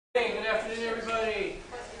afternoon, everybody.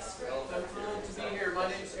 I'm thrilled to be here. My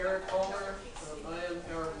name is Erik. I am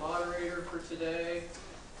our moderator for today.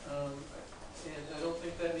 And I don't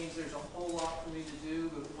think that means there's a whole lot for me to do,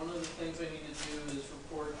 but one of the things I need to do is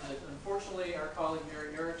report that unfortunately our colleague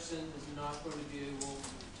here, Erickson, is not going to be able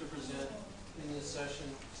to present in this session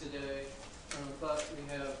today. But we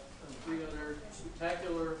have three other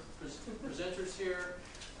spectacular presenters here.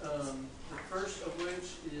 The first of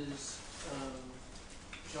which is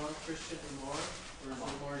John Christian Aymar, or is it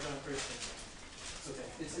Aymar John Christian? Okay,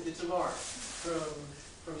 it's Aymar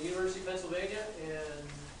from the University of Pennsylvania, and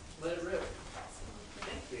let it rip.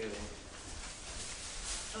 Thank you.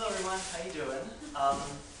 Hello everyone, how you doing?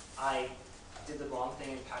 I did the wrong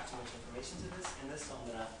thing and packed too much information in this, so I'm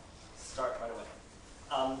going to start right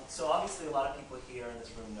away. So obviously a lot of people here in this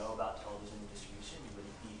room know about television distribution. You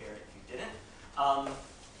wouldn't be here if you didn't.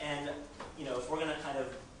 And you know, if we're going to kind of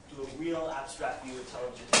do a real abstract view of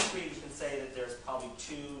television history, we can say that there's probably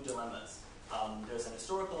two dilemmas. There's an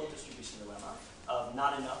historical distribution dilemma of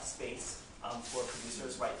not enough space for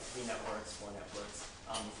producers, right? 3 networks, 4 networks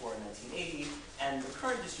before 1980, and the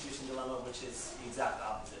current distribution dilemma, which is the exact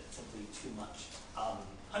opposite, simply too much.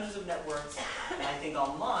 Hundreds of networks, and I think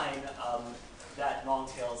online, that long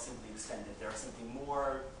tail is simply extended. There are simply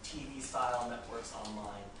more TV-style networks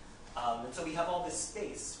online. And so we have all this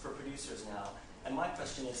space for producers now. And my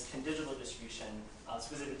question is, can digital distribution,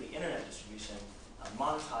 specifically internet distribution,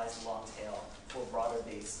 monetize the long tail for a broader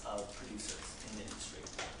base of producers in the industry?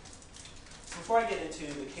 So before I get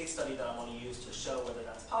into the case study that I want to use to show whether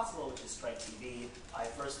that's possible, which is Strike TV, I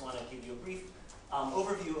first want to give you a brief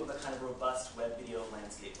overview of the kind of robust web video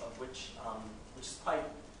landscape, of which is quite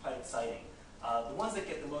exciting. The ones that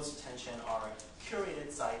get the most attention are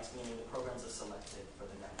curated sites, meaning the programs are selected for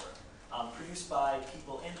the network. Produced by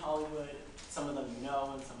people in Hollywood, some of them you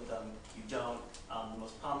know and some of them you don't. The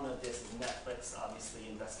most prominent of this is Netflix,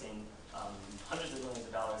 obviously investing hundreds of millions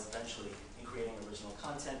of dollars eventually in creating original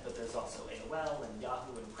content, but there's also AOL and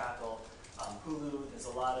Yahoo and Crackle, Hulu. There's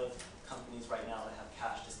a lot of companies right now that have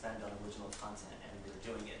cash to spend on original content, and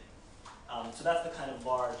they're doing it. So that's the kind of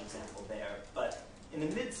large example there. But in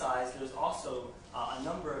the mid-size, there's also a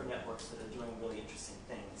number of networks that are doing really interesting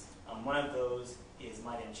things. One of those is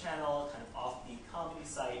My Damn Channel, kind of offbeat comedy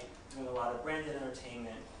site, doing a lot of branded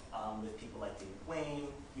entertainment with people like David Wayne.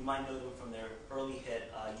 You might know them from their early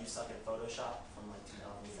hit, You Suck at Photoshop, from like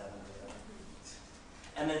 2007 or whatever.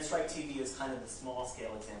 And then Strike TV is kind of the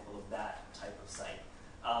small-scale example of that type of site.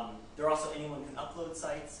 There are also anyone can upload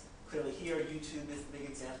sites. Clearly here, YouTube is the big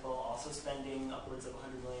example, also spending upwards of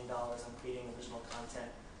 $100 million on creating original content,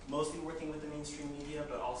 mostly working with the mainstream media,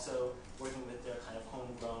 but also working with their kind of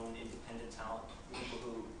homegrown, independent talent, people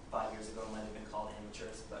who 5 years ago might have been called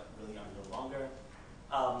amateurs, but really are no longer.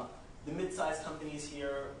 The mid-sized companies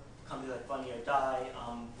here, companies like Funny or Die,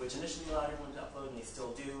 which initially allowed everyone to upload, and they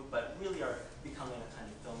still do, but really are becoming a kind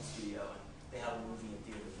of film studio, and they have a movie in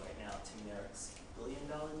theaters right now, Tim and Eric's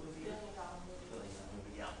billion-dollar movie? Billion-dollar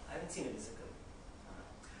movie, yeah. I haven't seen it, is it good?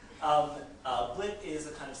 Blip is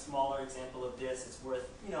a kind of smaller example of this. It's worth,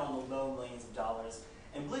 you know, in the low millions of dollars.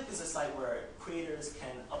 And Blip is a site where creators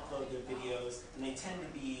can upload their videos, and they tend to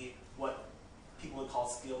be what people would call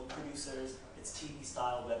skilled producers. It's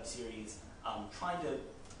TV-style web series, trying to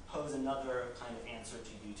pose another kind of answer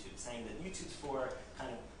to YouTube, saying that YouTube's for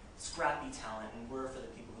kind of scrappy talent, and we're for the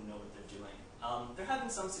people who know what they're doing. They're having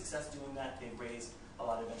some success doing that. They've raised a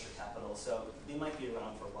lot of venture capital, so they might be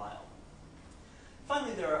around for a while.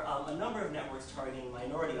 Finally, there are a number of networks targeting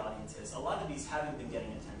minority audiences. A lot of these haven't been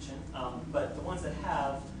getting attention, but the ones that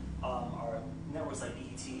have are networks like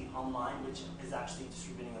BET Online, which is actually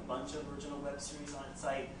distributing a bunch of original web series on its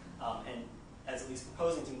site, and as at least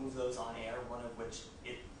proposing to move those on air, one of which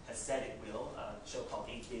it has said it will, a show called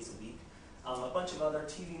 8 Days a Week. A bunch of other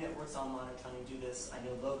TV networks online are trying to do this. I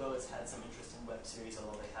know Logo has had some interest in web series,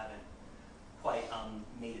 although they haven't quite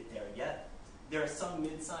made it there yet. There are some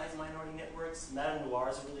mid-sized minority networks. Madame Noir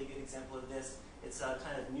is a really good example of this. It's a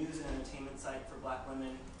kind of news and entertainment site for black women,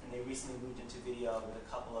 and they recently moved into video with a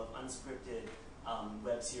couple of unscripted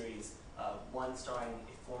web series, one starring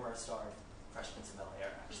a former star of Fresh Prince of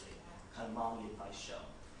Bel-Air, actually, kind of mommy advice show.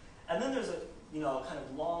 And then there's a kind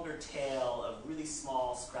of longer tail of really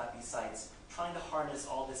small, scrappy sites trying to harness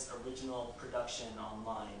all this original production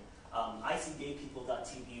online.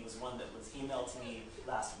 ICGayPeople.tv was one that was emailed to me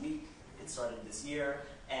last week. It started this year,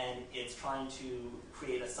 and it's trying to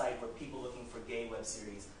create a site where people looking for gay web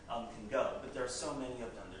series can go. But there are so many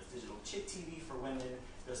of them. There's Digital Chick TV for women.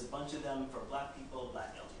 There's a bunch of them for black people,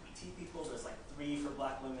 black LGBT people. There's like 3 for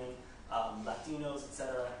black women. Latinos,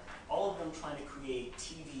 etc. All of them trying to create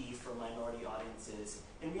TV for minority audiences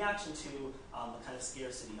in reaction to the kind of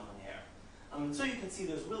scarcity on air. So you can see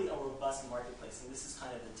there's really a robust marketplace, and this is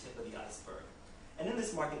kind of the tip of the iceberg. And in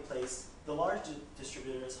this marketplace, the large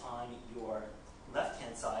distributors on your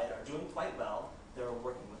left-hand side are doing quite well. They're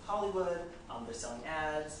working with Hollywood, they're selling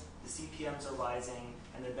ads, the CPMs are rising,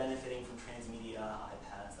 and they're benefiting from transmedia,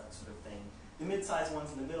 iPads, that sort of thing. The mid-sized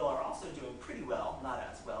ones in the middle are also doing pretty well, not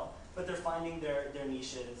as well, but they're finding their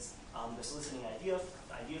niches, they're soliciting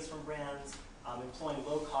ideas from brands, employing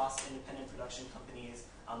low-cost independent production companies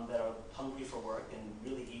that are hungry for work and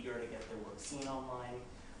really eager to get their work seen online.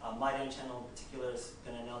 My Damn Channel in particular is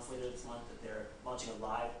going to announce later this month that they're launching a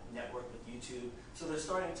live network with YouTube. So they're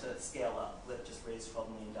starting to scale up. Lyft just raised $12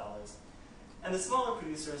 million. And the smaller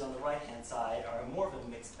producers on the right-hand side are more of a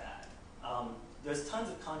mixed bag. There's tons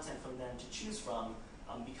of content from them to choose from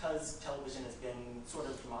because television has been sort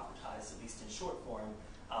of democratized, at least in short form.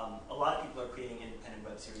 A lot of people are creating independent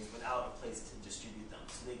web series without a place to distribute them.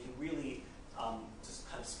 So they can really just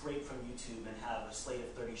kind of scrape from YouTube and have a slate of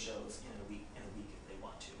 30 shows in a week if they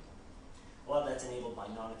want to. A lot of that's enabled by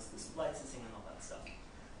non-exclusive licensing and all that stuff.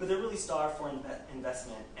 But they're really starved for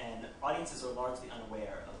investment, and audiences are largely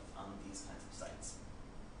unaware of these kinds of sites.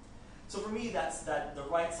 So for me, that's the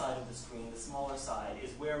right side of the screen, the smaller side,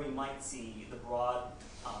 is where we might see the broad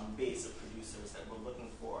base of producers that we're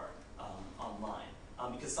looking for online.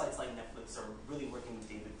 Because sites like Netflix are really working with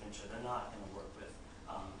David Fincher. They're not going to work with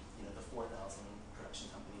the 4,000 production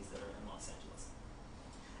companies that are in Los Angeles.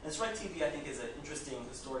 And Strike TV, I think, is an interesting,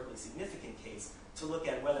 historically significant case to look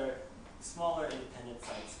at whether smaller independent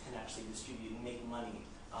sites can actually distribute and make money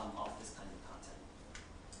off this kind of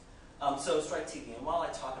content. So Strike TV, and while I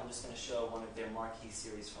talk, I'm just going to show one of their marquee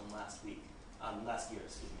series from last year,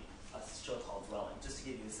 a show called Dwelling, just to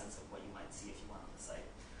give you a sense of what you might see if you went on the site.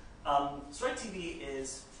 Strike TV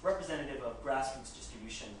is representative of grassroots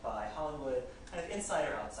distribution by Hollywood, kind of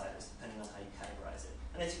insider outsiders, depending on how you categorize it.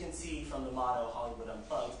 And as you can see from the motto, Hollywood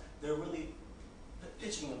Unplugged, they're really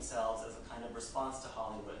pitching themselves as a kind of response to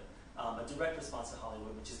Hollywood, a direct response to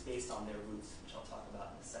Hollywood, which is based on their roots, which I'll talk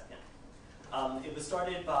about in a second. It was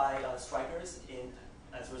started by strikers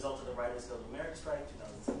as a result of the Writers Guild of America strike,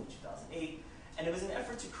 2007-2008, and it was an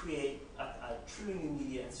effort to create a true new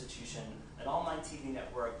media institution, an online TV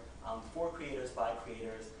network for creators, by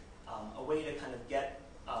creators, a way to kind of get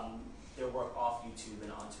their work off YouTube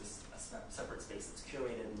and onto a separate space that's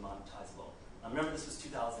curated and monetizable. Remember, this was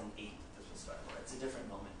 2008 this was started, right? It's a different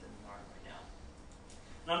moment than we are right now.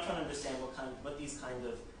 And I'm trying to understand what these kind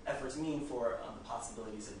of efforts mean for the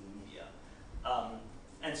possibilities of new media.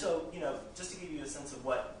 And so, just to give you a sense of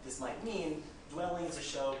what this might mean, Dwelling is a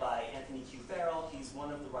show by Anthony Q. Farrell. He's one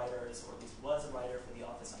of the writers, or at least was a writer for The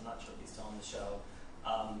Office. I'm not sure if he's still on the show.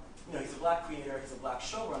 He's a black creator. He's a black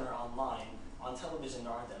showrunner online. On television,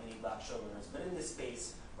 there aren't that many black showrunners, but in this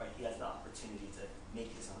space, right, he has the opportunity to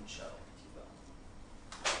make his own show, if you will.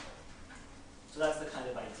 So that's the kind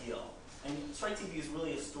of ideal. And Strike TV is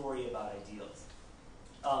really a story about ideals.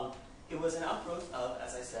 It was an outgrowth of,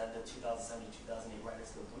 as I said, the 2007-2008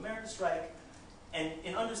 Writers Guild of America strike. And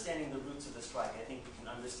in understanding the roots of the strike, I think we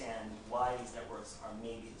can understand why these networks are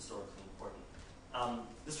maybe historically important.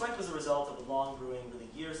 The strike was a result of a long-brewing, really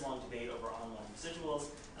years-long debate over online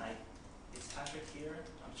residuals. And is Patrick here?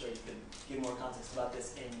 I'm sure you could give more context about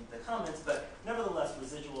this in the comments, but nevertheless,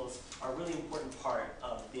 residuals are a really important part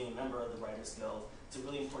of being a member of the Writers Guild. It's a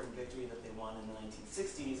really important victory that they won in the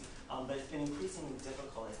 1960s, but it's been increasingly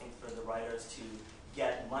difficult, I think, for the writers to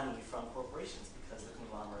get money from corporations because the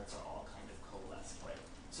conglomerates are all kind of coalesced, right?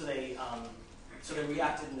 So they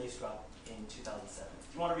reacted and they struck in 2007.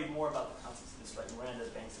 If you want to read more about the concepts of the strike, Miranda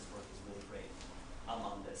Banks' work is really great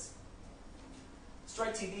on this.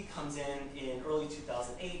 Strike TV comes in early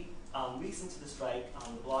 2008. Weeks into the strike,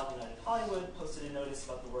 the blog United Hollywood posted a notice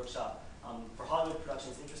about the workshop for Hollywood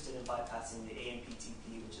productions interested in bypassing the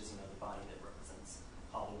AMPTP, which is the body that represents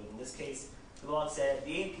Hollywood in this case. The blog said,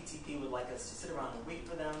 the AMPTP would like us to sit around and wait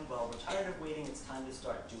for them. Well, we're tired of waiting. It's time to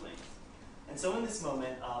start doing. And so in this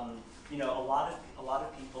moment, a lot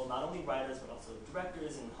of people, not only writers, but also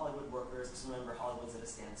directors and Hollywood workers, because remember, Hollywood's at a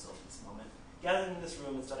standstill at this moment, gathered in this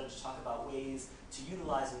room and started to talk about ways to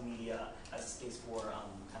utilize media as a space for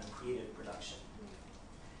kind of creative production.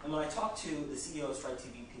 And when I talked to the CEO of Strike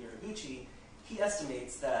TV, Peter Higuchi, he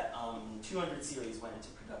estimates that 200 series went into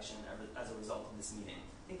production as a result of this meeting.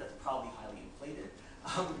 I think that's probably highly inflated.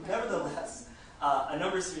 Nevertheless, a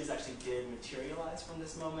number of series actually did materialize from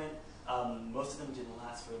this moment. Most of them didn't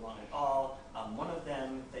last very long at all. One of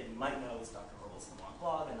them that you might know is Dr. Horville's Long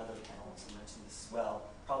Blog. Another panelist who mentioned this as well.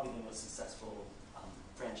 Probably the most successful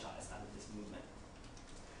franchise out of this movement.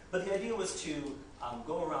 But the idea was to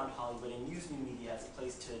go around Hollywood and use new media as a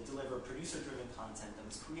place to deliver producer-driven content that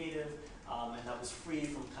was creative and that was free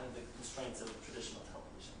from kind of the constraints of traditional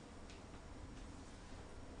television.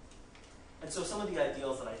 And so some of the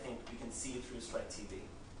ideals that I think we can see through Strike TV.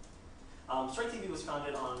 Strike TV was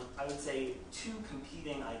founded on, I would say, two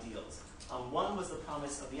competing ideals. One was the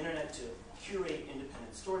promise of the internet to curate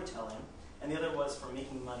independent storytelling, and the other was for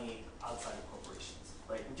making money outside of corporations.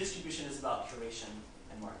 Right? And distribution is about curation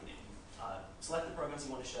and marketing. Select the programs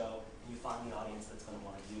you want to show, and you find the audience that's going to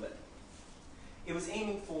want to do it. It was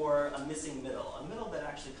aiming for a missing middle, a middle that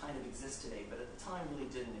actually kind of exists today, but at the time really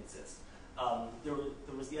didn't exist.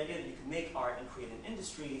 There was the idea that you could make art and create an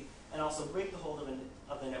industry, and also break the hold of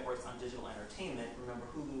the networks on digital entertainment. Remember,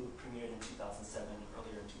 Hulu premiered in 2007,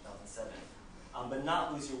 earlier in 2007. But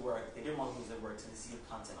not lose your work. They didn't want to lose their work to the sea of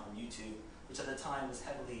content on YouTube, which at the time was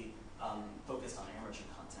heavily focused on amateur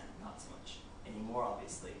content, not so much anymore,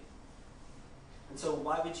 obviously. And so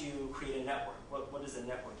why would you create a network? What does a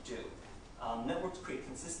network do? Networks create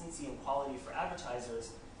consistency and quality for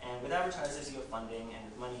advertisers, and with advertisers you have funding, and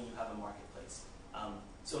with money you have a marketplace.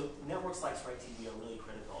 So networks like Strike TV are really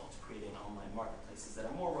critical to creating online marketplaces that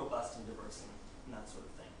are more robust and diverse and that sort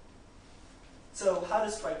of thing. So how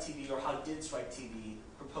does Strike TV, or how did Strike TV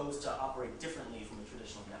propose to operate differently from a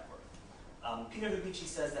traditional network? Peter Higuchi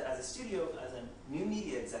says that as a new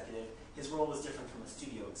media executive, his role was different from a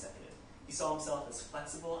studio executive. He saw himself as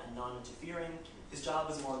flexible and non-interfering. His job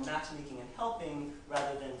was more matchmaking and helping,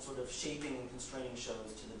 rather than sort of shaping and constraining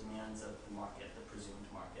shows to the demands of the market, the presumed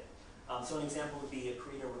market. So an example would be a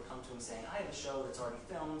creator would come to him saying, I have a show that's already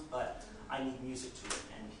filmed, but I need music to it.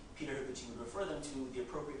 And Peter Higuchi would refer them to the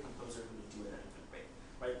appropriate composer who would do it at a good rate.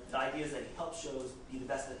 Right? The idea is that he helps shows be the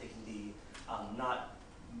best that they can be, not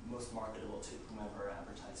most marketable to whomever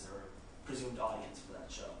advertiser or presumed audience for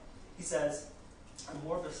that show. He says, I'm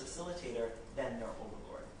more of a facilitator than their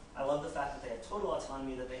overlord. I love the fact that they have total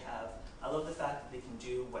autonomy that they have. I love the fact that they can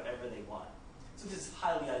do whatever they want. So this is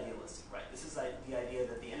highly idealistic, right? This is the idea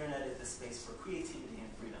that the internet is this space for creativity and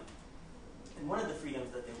freedom. And one of the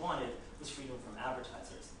freedoms that they wanted was freedom from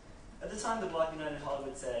advertisers. At the time, the Block United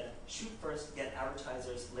Hollywood said, shoot first, get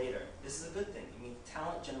advertisers later. This is a good thing. I mean,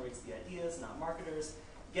 talent generates the ideas, not marketers.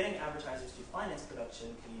 Getting advertisers to finance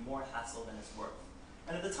production can be more hassle than it's worth.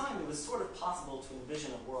 And at the time, it was sort of possible to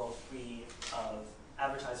envision a world free of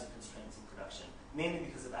advertiser constraints in production, mainly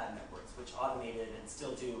because of ad networks, which automated and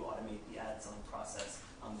still do automate the ad selling process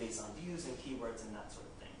based on views and keywords and that sort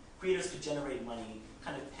of thing. Creators could generate money,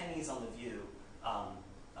 kind of pennies on the view,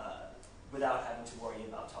 without having to worry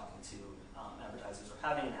about talking to advertisers or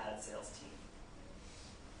having an ad sales team.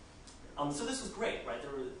 So this was great, right?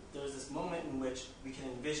 There was this moment in which we can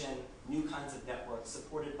envision new kinds of networks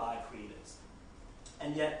supported by creatives.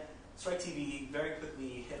 And yet, Strike TV very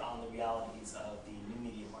quickly hit on the realities of the new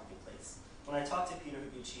media marketplace. When I talked to Peter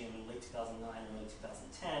Higuchi in late 2009 or late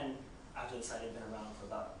 2010, after the site had been around for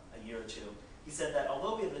about a year or two, he said that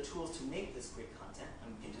although we have the tools to make this great content, and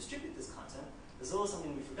we can distribute this content, there's a little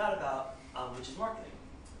something we forgot about, which is marketing.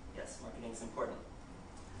 Yes, marketing is important.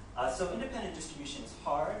 So independent distribution is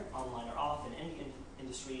hard, online or off, in any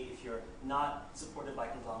industry. If you're not supported by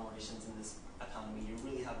conglomerations in this economy, you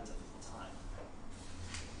really have a difficult time.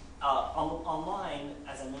 Online,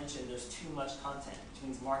 as I mentioned, there's too much content, which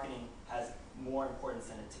means marketing has more importance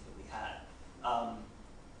than it typically had.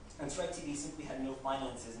 And Strike TV simply had no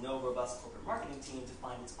finances, no robust corporate marketing team to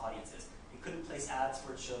find its audiences. It couldn't place ads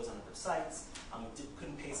for its shows on other sites. It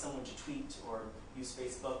couldn't pay someone to tweet or use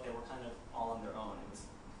Facebook. They were kind of all on their own. It was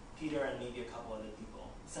Peter and maybe a couple other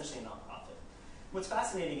people, essentially a nonprofit. What's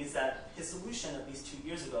fascinating is that his solution, at least 2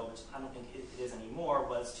 years ago, which I don't think it is anymore,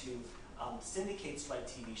 was to syndicate Strike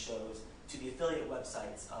TV shows to the affiliate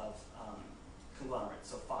websites of conglomerates,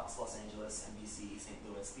 so Fox, Los Angeles, NBC, St.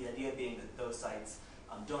 Louis. The idea being that those sites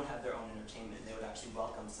don't have their own entertainment. They would actually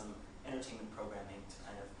welcome some entertainment programming to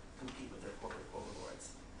kind of compete with their corporate overlords.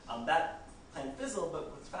 That plan fizzled,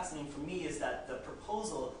 but what's fascinating for me is that the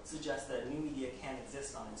proposal suggests that new media can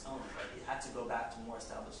exist on its own, right? It had to go back to more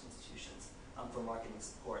established institutions for marketing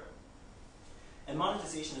support. And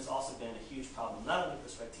monetization has also been a huge problem, not only for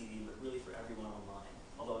Strike TV, but really for everyone online,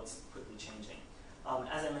 although it's quickly changing.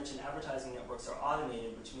 As I mentioned, advertising networks are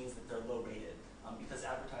automated, which means that they're low-rated. Because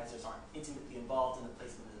advertisers aren't intimately involved in the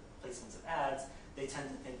placements of ads, they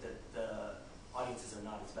tend to think that the audiences are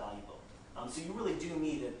not as valuable. So you really do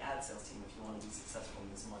need an ad sales team if you want to be successful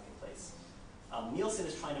in this marketplace. Nielsen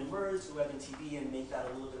is trying to merge the web and TV and make that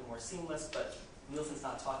a little bit more seamless, but Nielsen's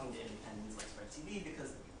not talking to independents like Strike TV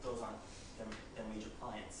because those aren't their major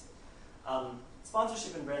clients.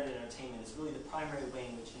 Sponsorship and branded entertainment is really the primary way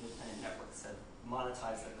in which independent networks have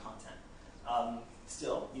monetized their content.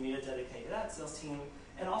 Still, you need a dedicated ad sales team,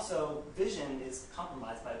 and also vision is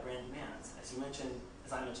compromised by brand demands. As I mentioned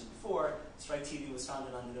before, Strike TV was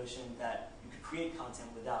founded on the notion that you could create content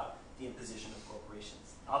without the imposition of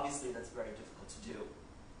corporations. Obviously, that's very difficult to do.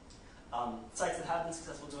 Sites that have been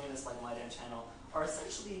successful doing this, like My Damn Channel, are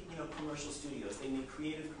essentially commercial studios. They make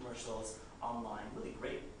creative commercials online, really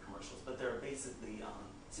great commercials, but they're basically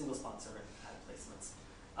single sponsor ad placements.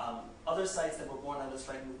 Other sites that were born out of the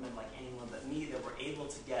strike movement, like Anyone But Me, that were able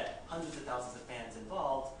to get hundreds of thousands of fans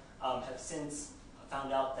involved, have since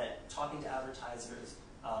found out that talking to advertisers,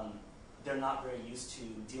 they're not very used to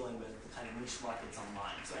dealing with the kind of niche markets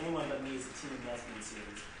online. So Anyone But Me is a teen lesbian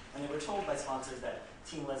series, and they were told by sponsors that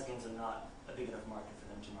teen lesbians are not a big enough market for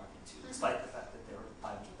them to market to, despite the fact that there were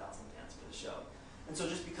 500,000 fans for the show. And so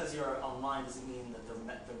just because you're online doesn't mean that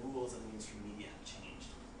the rules of the mainstream media have changed.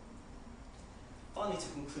 Finally, to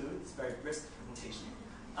conclude this very brisk presentation,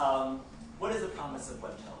 what is the promise of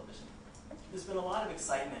web television? There's been a lot of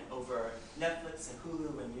excitement over Netflix and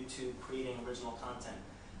Hulu and YouTube creating original content,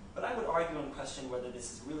 but I would argue and question whether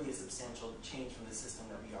this is really a substantial change from the system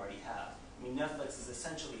that we already have. I mean, Netflix is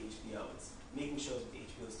essentially HBO. It's making shows with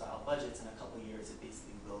HBO-style budgets. In a couple of years, it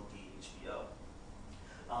basically will be HBO.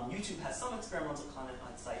 YouTube has some experimental content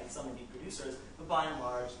on site and some indie producers, but by and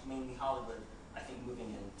large, mainly Hollywood, I think, moving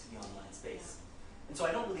into the online space. And so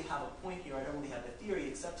I don't really have a point here, I don't really have a theory,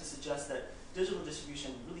 except to suggest that digital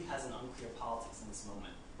distribution really has an unclear politics in this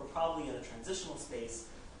moment. We're probably in a transitional space,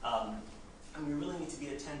 and we really need to be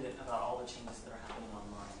attentive about all the changes that are happening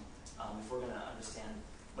online if we're going to understand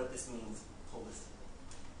what this means holistically.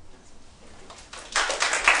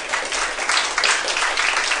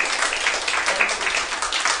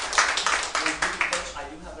 I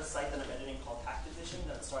do have a site that I'm editing called Hack Division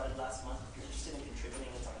that started last month. If you're interested in contributing,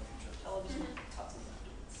 it's on the future of television. Talk to me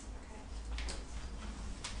afterwards.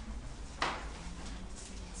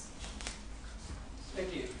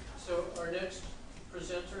 Thank you. So our next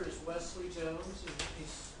presenter is Wesley Jones, and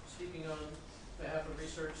he's speaking on behalf of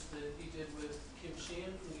research that he did with Kim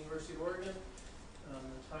Sheehan from the University of Oregon.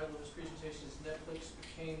 The title of his presentation is Netflix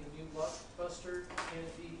Became the New Blockbuster, Can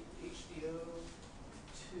It Be HBO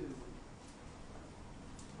 2?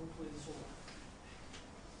 Hopefully this will work.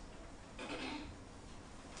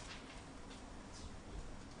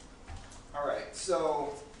 All right,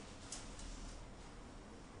 so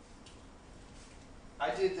I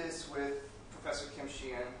did this with Professor Kim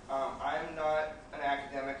Sheehan. I'm not an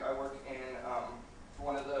academic. I work in for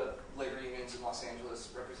one of the labor unions in Los Angeles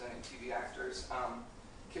representing TV actors.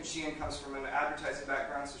 Kim Sheehan comes from an advertising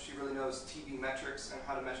background, so she really knows TV metrics and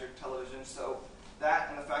how to measure television. So that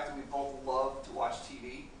and the fact that we both love to watch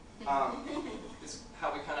TV is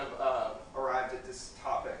how we kind of arrived at this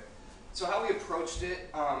topic. So how we approached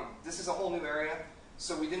it, this is a whole new area,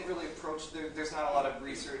 so we didn't really approach, there's not a lot of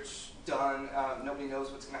research done, nobody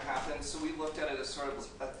knows what's going to happen, so we looked at it as sort of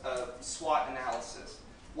a SWOT analysis.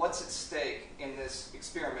 What's at stake in this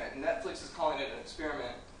experiment? And Netflix is calling it an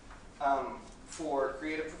experiment for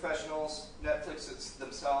creative professionals, Netflix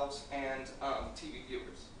themselves, and TV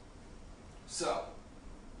viewers. So,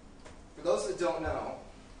 for those that don't know,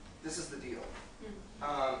 this is the deal.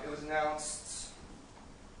 It was announced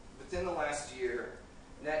within the last year,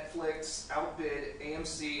 Netflix outbid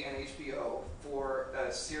AMC and HBO for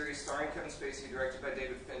a series starring Kevin Spacey, directed by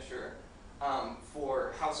David Fincher,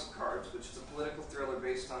 for House of Cards, which is a political thriller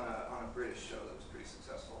based on a British show that was pretty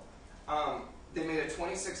successful. They made a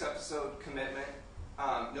 26-episode commitment,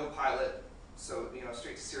 no pilot, so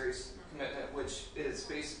straight to series commitment, which is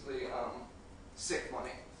basically sick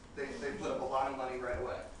money. They put up a lot of money right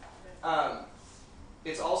away.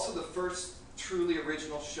 It's also the first truly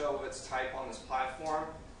original show of its type on this platform.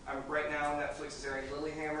 Right now, Netflix is airing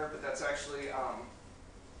Lilyhammer, but that's actually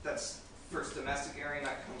that's first domestic airing.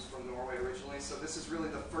 That comes from Norway originally. So this is really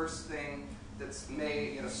the first thing that's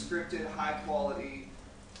made, scripted, high quality,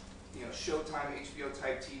 Showtime, HBO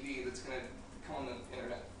type TV that's going to come on the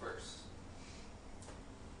internet first.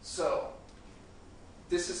 So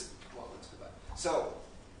this is let's go back. So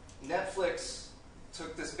Netflix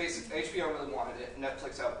took this basic. HBO really wanted it.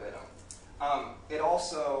 Netflix outbid them. It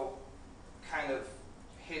also kind of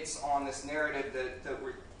hits on this narrative that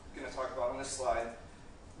we're going to talk about on this slide.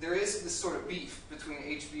 There is this sort of beef between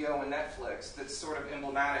HBO and Netflix that's sort of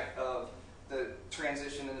emblematic of the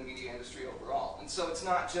transition in the media industry overall. And so it's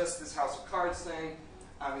not just this House of Cards thing.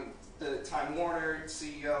 I mean, the Time Warner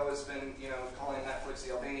CEO has been, calling Netflix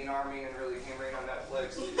the Albanian army and really hammering on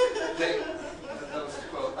Netflix. That was the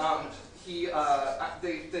quote.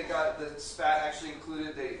 they got the SPAT actually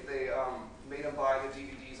included. They made them buy the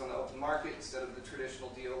DVDs on the open market instead of the traditional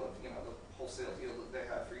deal of the wholesale deal that they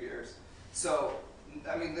had for years. So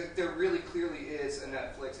I mean, there really clearly is a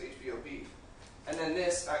Netflix HBO beef. And then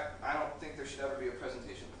this, I don't think there should ever be a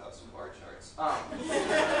presentation without some bar charts.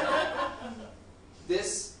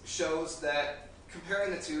 This shows that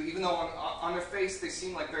comparing the two, even though on their face they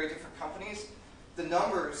seem like very different companies, the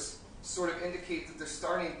numbers sort of indicate that they're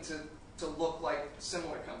starting to look like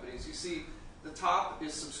similar companies. You see, the top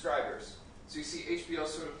is subscribers. So you see HBO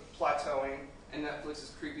sort of plateauing, and Netflix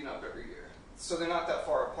is creeping up every year. So they're not that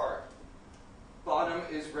far apart. Bottom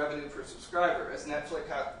is revenue per subscriber. As Netflix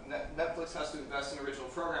has to invest in original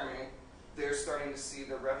programming, they're starting to see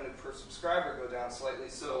their revenue per subscriber go down slightly.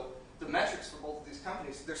 So the metrics for both of these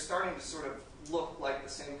companies, they're starting to sort of look like the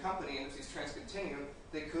same company, and if these trends continue,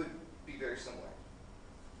 they could be very similar.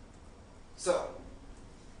 So,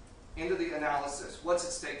 into the analysis. What's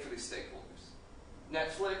at stake for these stakeholders?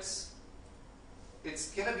 Netflix, it's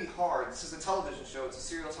going to be hard. This is a television show. It's a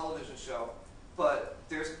serial television show. But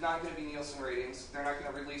there's not going to be Nielsen ratings. They're not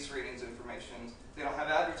going to release ratings information. They don't have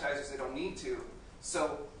advertisers. They don't need to.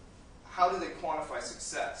 So how do they quantify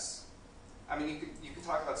success? I mean, you could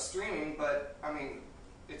talk about streaming, but I mean,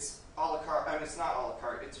 it's a la carte. I mean, it's not a la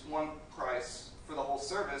carte. It's one price for the whole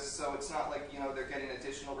service. So it's not like they're getting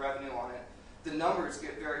additional revenue on it. The numbers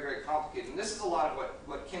get very, very complicated. And this is a lot of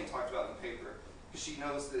what Kim talked about in the paper, because she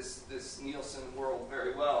knows this Nielsen world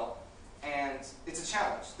very well. And it's a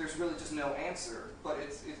challenge. There's really just no answer, but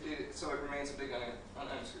so it remains a big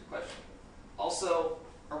unanswered question. Also,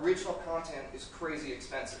 original content is crazy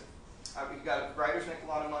expensive. You've got writers make a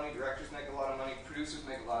lot of money, directors make a lot of money, producers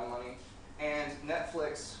make a lot of money, and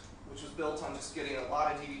Netflix, which was built on just getting a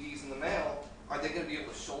lot of DVDs in the mail, are they going to be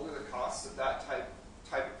able to shoulder the costs of that type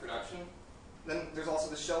of production? Then there's also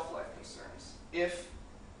the shelf life concerns. If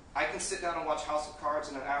I can sit down and watch House of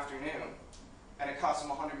Cards in an afternoon, and it costs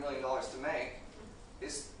them $100 million to make,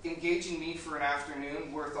 is engaging me for an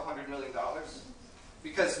afternoon worth $100 million?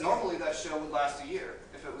 Because normally that show would last a year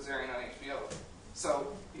if it was airing on HBO.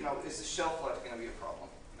 So, is the shelf life going to be a problem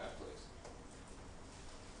for Netflix?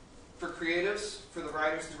 For creatives, for the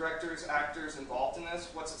writers, directors, actors involved in this,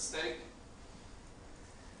 what's at stake?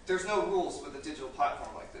 There's no rules with a digital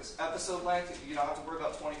platform like this. Episode length, you don't have to worry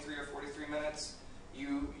about 23 or 43 minutes.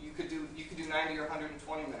 You could do 90 or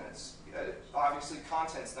 120 minutes. Obviously,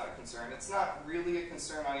 content's not a concern. It's not really a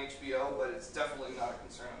concern on HBO, but it's definitely not a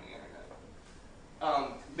concern on the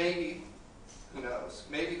internet. Maybe, who knows?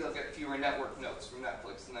 Maybe they'll get fewer network notes from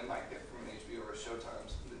Netflix than they might get from an HBO or a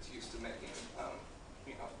Showtime that's used to making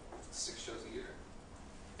 6 shows a year.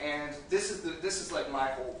 And this is like my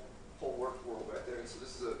whole work world right there. So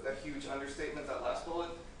this is a huge understatement. That last bullet.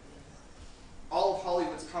 All of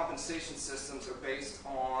Hollywood's compensation systems are based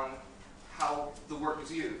on how the work is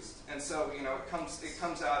used, and so it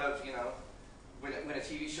comes out of when a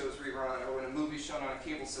TV show is rerun or when a movie is shown on a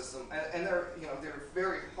cable system, and they're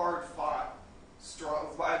very hard fought,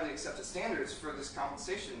 strong, widely accepted standards for this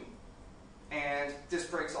compensation, and this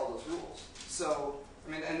breaks all those rules. So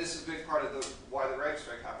I mean, and this is a big part of why the writer's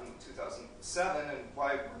strike happened in 2007, and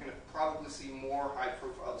why we're going to probably see more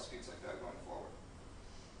high-profile disputes like that going forward.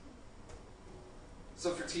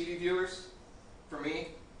 So for TV viewers, for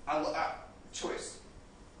me, choice.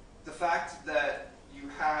 The fact that you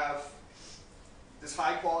have this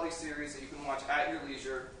high-quality series that you can watch at your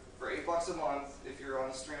leisure for $8 a month if you're on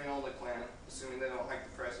the streaming-only plan, assuming they don't hike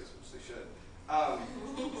the prices, which they should.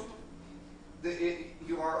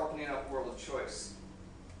 You are opening up a world of choice.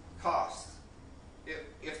 Cost.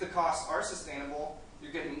 If the costs are sustainable,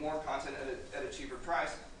 you're getting more content at a cheaper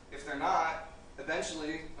price. If they're not,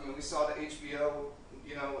 eventually, I mean, we saw the HBO,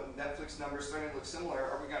 Netflix numbers starting to look similar.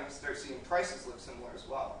 Are we going to start seeing prices look similar as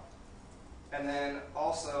well? And then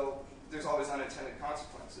also, there's always unintended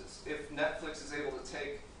consequences. If Netflix is able to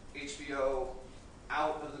take HBO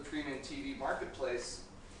out of the premium TV marketplace,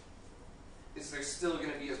 is there still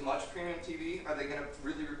going to be as much premium TV? Are they going to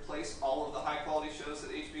really replace all of the high-quality shows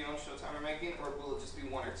that HBO and Showtime are making, or will it just be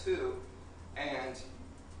one or two? And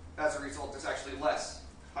as a result, there's actually less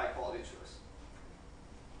high-quality choice.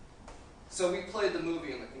 So we played the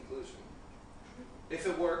movie in the conclusion. If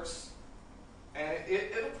it works, and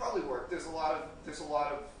it'll probably work. There's a lot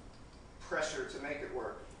of pressure to make it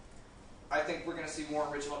work. I think we're going to see more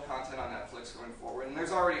original content on Netflix going forward, and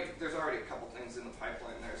there's already a couple things in the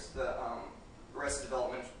pipeline. There's the Arrested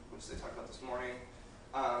Development, which they talked about this morning.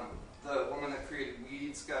 The woman that created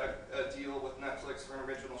Weeds got a deal with Netflix for an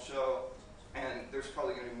original show, and there's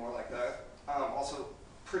probably going to be more like that. Also,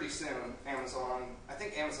 pretty soon, Amazon, I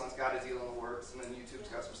think Amazon's got a deal in the works, and then YouTube's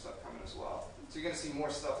got some stuff coming as well. So you're going to see more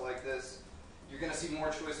stuff like this. You're going to see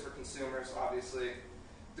more choice for consumers, obviously.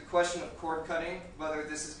 The question of cord cutting, whether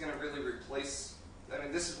this is going to really replace, I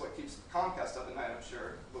mean, this is what keeps Comcast up at night, I'm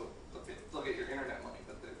sure. Well, they'll get your internet money,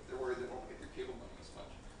 but they're worried they won't get your cable money as much.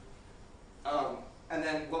 And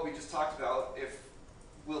then what we just talked about,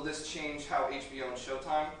 will this change how HBO and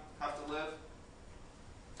Showtime have to live?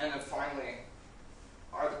 And then finally,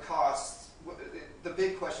 are the costs, the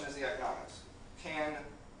big question is the economics. Can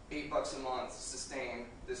 $8 a month sustain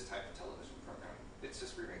this type of television program? It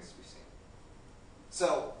just remains to be seen.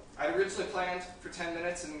 So I originally planned for 10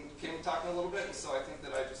 minutes and came talking a little bit, and so I think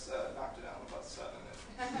that I just knocked it out in about 7 minutes.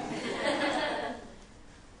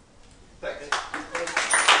 Thanks.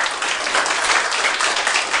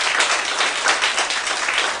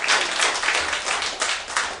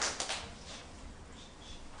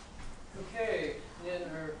 Okay, and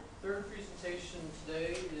our third presentation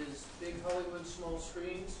today is Big Hollywood Small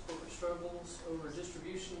Screens, Corporate Struggles Over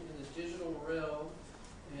Distribution in the Digital Realm.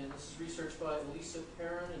 And this is research by Alisa,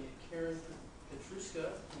 Perren, and Karen Petruska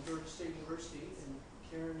from Georgia State University. And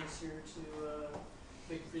Karen is here to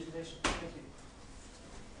make the presentation. Thank you.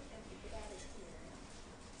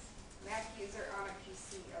 Mac user on a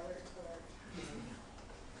PC, alert, alert.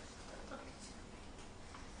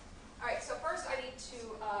 All right, so first I need to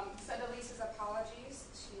send Alisa's apologies.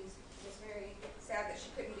 She was very sad that she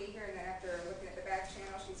couldn't be here, and then after looking at the back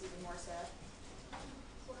channel, she's even more sad.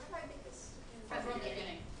 So how do I make this? From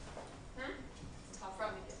beginning. Hmm?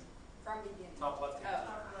 From beginning. From beginning. Top left. All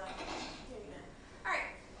right.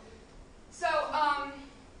 So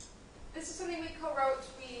this is something we co-wrote.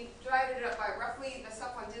 We divided it up by roughly the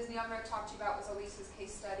stuff on Disney I'm going to talk to you about was Alisa's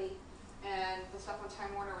case study, and the stuff on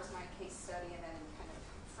Time Warner was my case study, and then kind of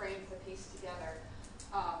framed the piece together.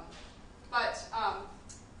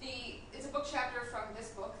 It's a book chapter from this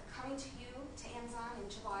book coming to you to Amazon in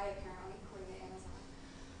July, apparently, according to Amazon.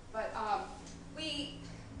 But I'm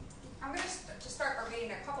going to just start by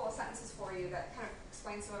reading a couple of sentences for you that kind of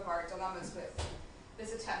explain some of our dilemmas with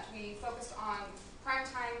this attempt. We focused on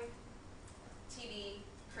primetime TV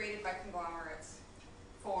created by conglomerates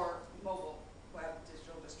for mobile web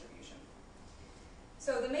digital distribution.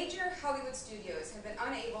 So the major Hollywood studios have been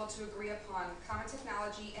unable to agree upon common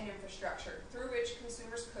technology and infrastructure through which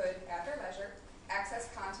consumers could, at their leisure, access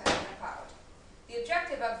content in the cloud. The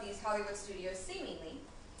objective of these Hollywood studios, seemingly,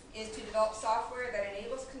 is to develop software that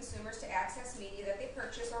enables consumers to access media that they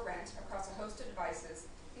purchase or rent across a host of devices,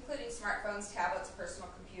 including smartphones, tablets, personal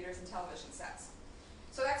computers, and television sets.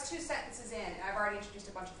 So that's 2 sentences in, and I've already introduced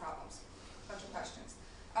a bunch of problems, a bunch of questions.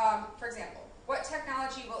 For example, what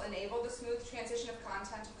technology will enable the smooth transition of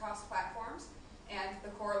content across platforms? And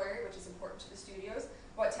the corollary, which is important to the studios,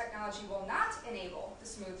 what technology will not enable the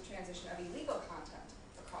smooth transition of illegal content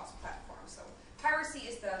across platforms? So piracy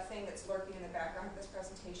is the thing that's lurking in the background of this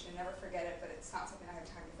presentation. Never forget it, but it's not something I have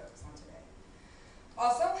time to focus on today.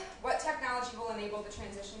 Also, what technology will enable the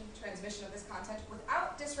transmission of this content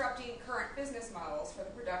without disrupting current business models for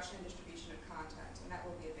the production and distribution of content? And that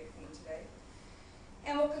will be a big theme today.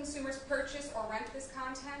 And will consumers purchase or rent this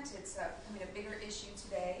content? It's becoming a bigger issue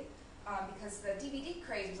today because the DVD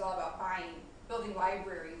craze was all about buying, building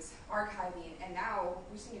libraries, archiving, and now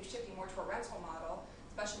we seem to be shifting more to a rental model,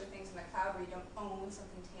 especially with things in the cloud where you don't own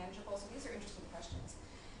something tangible. So these are interesting questions.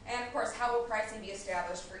 And of course, how will pricing be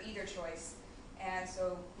established for either choice? And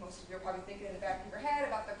so most of you are probably thinking in the back of your head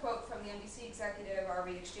about the quote from the NBC executive, are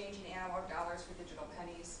we exchanging analog dollars for digital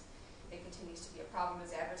pennies? It continues to be a problem as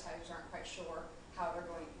advertisers aren't quite sure how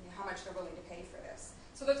much they're willing to pay for this.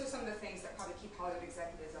 So those are some of the things that probably keep Hollywood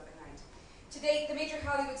executives up at night. To date, the major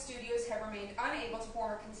Hollywood studios have remained unable to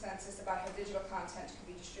form a consensus about how digital content can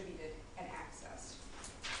be distributed and accessed.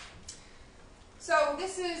 So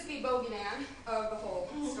this is the bogeyman of the whole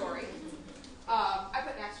story. I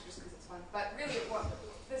put an asterisk just because it's fun, but really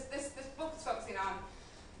this book is focusing on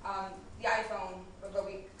the iPhone, although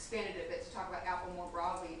we expanded it a bit to talk about Apple more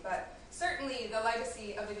broadly. But certainly the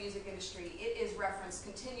legacy of the music industry, it is referenced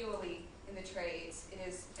continually in the trades. It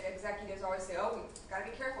is, executives always say, oh, we've got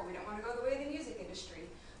to be careful, we don't want to go the way of the music industry,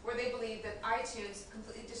 where they believe that iTunes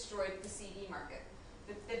completely destroyed the CD market.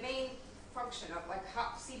 The main function of like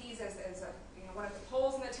CDs as a, one of the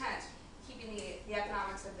poles in the tent, keeping the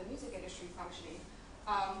economics of the music industry functioning.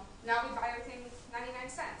 Now we buy everything 99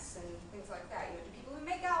 cents and things like that. Do people even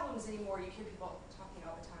make albums anymore? You hear people talking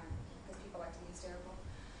all the time because people like to be hysterical.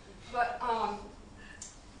 But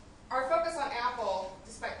our focus on Apple,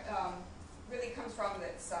 despite really comes from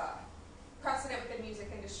its precedent within the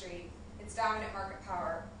music industry, its dominant market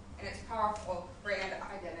power, and its powerful brand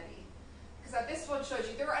identity. Because because this one shows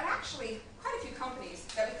you there are actually quite a few companies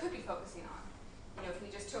that we could be focusing on. You know, if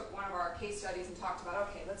we just took one of our case studies and talked about,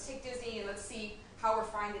 okay, let's take Disney and let's see how we're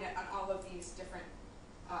finding it on all of these different,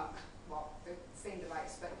 well, the same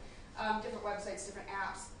device, but different websites, different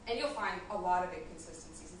apps, and you'll find a lot of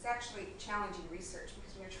inconsistencies. It's actually challenging research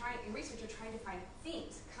because when you're trying, in research, you're trying to find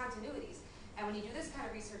themes, continuities, and when you do this kind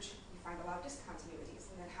of research, you find a lot of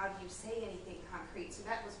discontinuities, and then how do you say anything concrete? So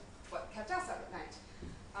that was what kept us up at night.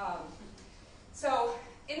 So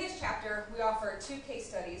in this chapter, we offer 2 case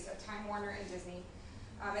studies of Time Warner and Disney,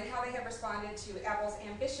 and how they have responded to Apple's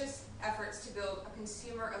ambitious efforts to build a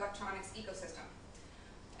consumer electronics ecosystem.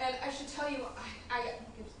 And I should tell you, you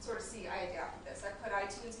can sort of see I adapted this. I put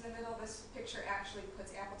iTunes in the middle. This picture actually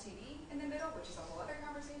puts Apple TV in the middle, which is a whole other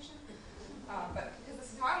conversation. But because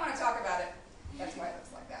this is how I want to talk about it, that's why it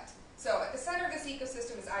looks like that. So at the center of this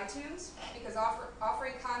ecosystem is iTunes, because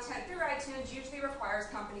offering content through iTunes usually requires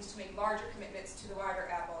companies to make larger commitments to the wider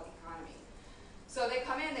Apple economy. So they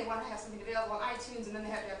come in, they want to have something available on iTunes, and then they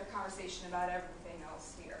have to have a conversation about everything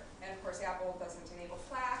else here. And of course, Apple doesn't enable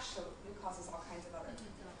Flash, so it causes all kinds of other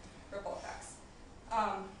ripple effects.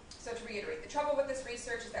 So to reiterate, the trouble with this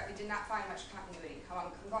research is that we did not find much continuity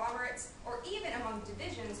among conglomerates, or even among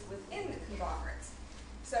divisions within the conglomerates.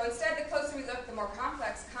 So instead, the closer we look, the more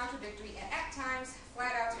complex, contradictory, and at times,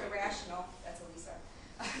 flat out irrational, that's Alisa,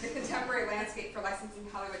 the contemporary landscape for licensing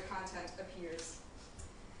Hollywood content appears.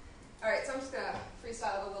 All right, so I'm just going to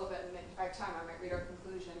freestyle it a little bit, and then if I have time, I might read our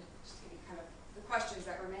conclusion, just to give you kind of the questions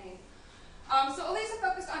that remain. So Alisa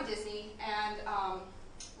focused on Disney, and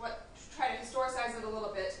try to historicize it a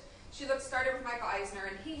little bit. She started with Michael Eisner,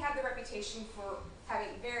 and he had the reputation for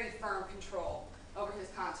having very firm control over his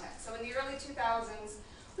content. So in the early 2000s,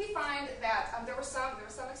 we find that there was some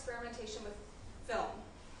experimentation with film,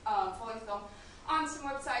 full-length film, on some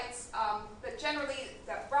websites, but generally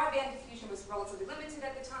that broadband diffusion was relatively limited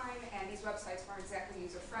at the time, and these websites weren't exactly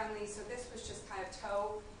user-friendly, so this was just kind of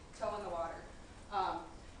toe in the water.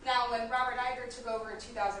 Now, when Robert Iger took over in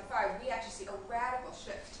 2005, we actually see a radical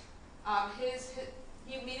shift.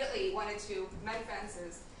 He immediately wanted to mend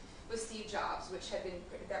fences with Steve Jobs,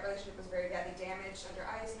 that relationship was very badly damaged under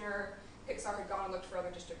Eisner. Pixar had gone and looked for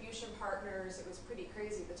other distribution partners. It was pretty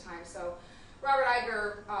crazy at the time. So Robert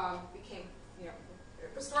Iger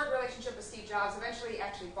restored a relationship with Steve Jobs, eventually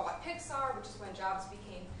actually bought Pixar, which is when Jobs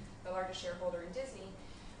became the largest shareholder in Disney.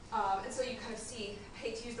 And so you kind of see, I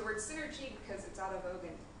hate to use the word synergy because it's out of vogue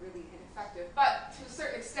and really ineffective, but to a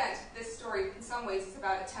certain extent, this story in some ways is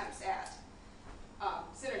about attempts at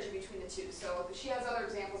synergy between the two. So she has other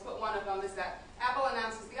examples, but one of them is that Apple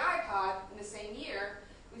announces the iPod in the same year.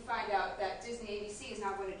 We find out that Disney ABC is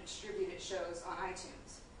now going to distribute its shows on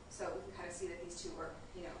iTunes. So we can kind of see that these two are,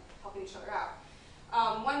 helping each other out.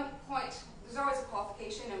 One point, there's always a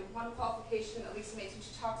qualification, and one qualification that Lisa makes when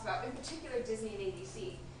she talks about, in particular, Disney and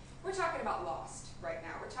ABC. We're talking about Lost right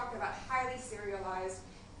now. We're talking about highly serialized,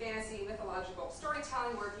 fantasy, mythological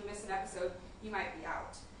storytelling where if you miss an episode, you might be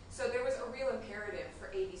out. So there was a real imperative for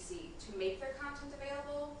ABC to make their content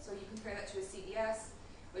available. So you compare that to a CBS,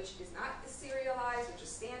 which is not as serialized, which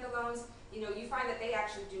is standalones. You find that they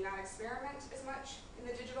actually do not experiment as much in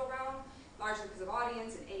the digital realm, largely because of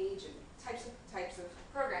audience and age and types of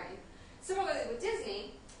programming. Similarly with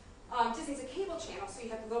Disney, Disney's a cable channel, so you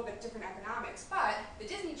have a little bit different economics, but the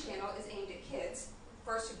Disney Channel is aimed at kids,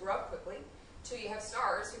 first, who grow up quickly, two, you have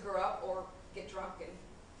stars who grow up or get drunk and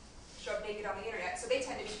show up naked on the internet, so they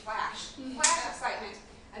tend to be flash excitement,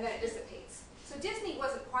 and then it dissipates. So Disney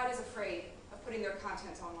wasn't quite as afraid of putting their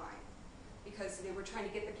content online, because they were trying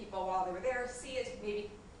to get the people while they were there, see it, maybe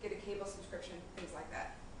get a cable subscription, things like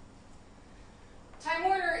that. Time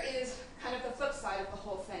Warner is kind of the flip side of the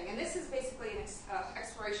whole thing, and this is basically an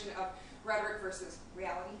exploration of rhetoric versus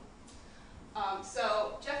reality.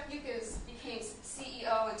 So Jeff Bewkes became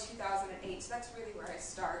CEO in 2008, so that's really where I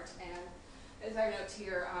start. And as I note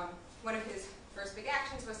here, one of his first big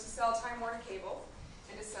actions was to sell Time Warner Cable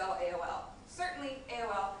and to sell AOL. Certainly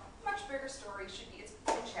AOL, much bigger story, should be its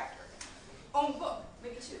own chapter, own book,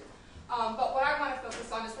 maybe two. But what I want to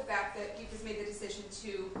focus on is the fact that Bewkes made the decision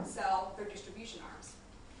to sell their distribution arms.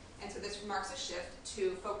 And so this marks a shift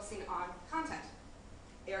to focusing on content.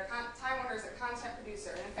 Time Warner is a content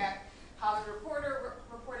producer, and in fact, Hollywood Reporter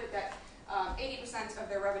reported that 80% of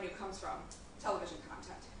their revenue comes from television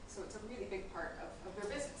content. So it's a really big part of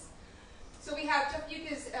their business. So we have Jeff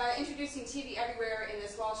Bewkes introducing TV everywhere in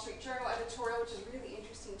this Wall Street Journal editorial, which is really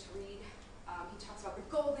interesting to read. He talks about the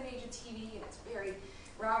golden age of TV, and it's very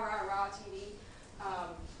raw TV.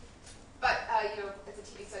 But as a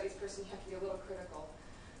TV studies person, you have to be a little critical.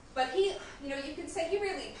 But he, you can say he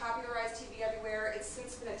really popularized TV everywhere. It's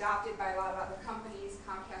since been adopted by a lot of other companies.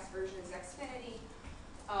 Comcast version is Xfinity.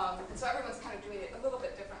 And so everyone's kind of doing it a little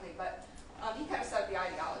bit differently, but he kind of set up the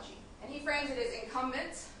ideology. And he frames it as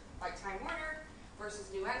incumbents, like Time Warner,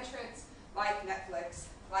 versus new entrants, like Netflix,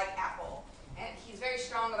 like Apple. And he's very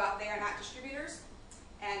strong about they are not distributors.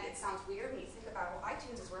 And it sounds weird when you think about, well,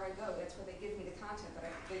 iTunes is where I go. That's where they give me the content, but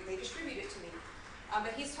they distribute it to me.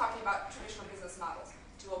 But he's talking about traditional business models.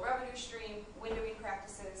 Dual revenue stream, windowing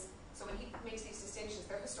practices. So when he makes these distinctions,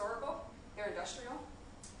 they're historical, they're industrial.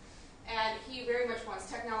 And he very much wants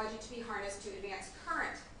technology to be harnessed to advance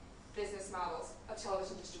current business models of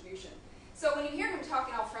television distribution. So when you hear him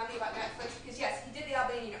talking all friendly about Netflix, because yes, he did the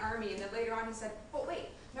Albanian army, and then later on he said, but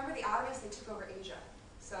wait, remember the Ottomans, they took over Asia.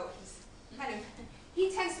 So he's kind of,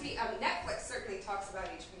 he tends to be, Netflix certainly talks about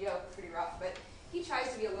HBO pretty rough, but he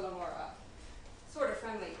tries to be a little more sort of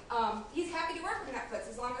friendly. He's happy to work with Netflix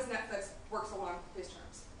as long as Netflix works along his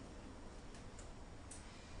terms.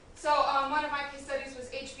 So one of my case studies was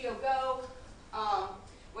HBO Go,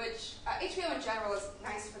 which HBO in general is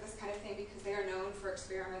nice for this kind of thing because they are known for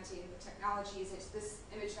experimenting with technologies. This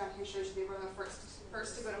image down here shows you they were the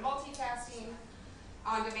first to go to multitasking.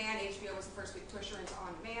 On demand, HBO was the first big pusher into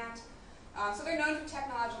on demand. So they're known for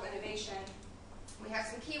technological innovation. We have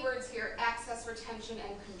some keywords here: access, retention,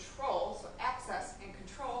 and control. So access and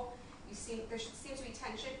control. There seems to be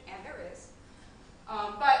tension, and there is.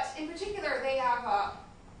 But in particular, they have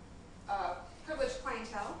a privileged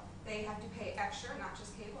clientele. They have to pay extra, not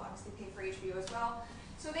just cable, obviously pay for HBO as well.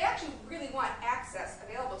 So they actually really want access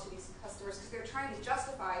available to these customers because they're trying to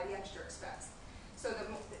justify the extra expense. So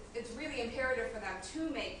it's really imperative for them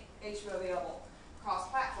to make HBO available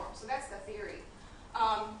cross-platform. So that's the theory.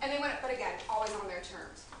 And they went, but again, always on their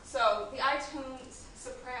terms. So the iTunes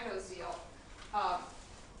Sopranos deal,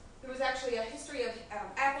 there was actually a history of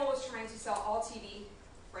Apple was trying to sell all TV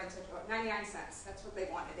rented for 99 cents. That's what they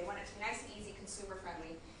wanted. They wanted it to be nice and easy,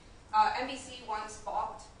 consumer-friendly. NBC once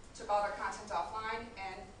balked, took all their content offline,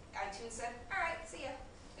 and iTunes said, all right, see ya.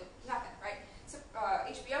 Nothing, right? So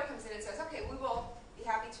HBO comes in and says, okay, we will be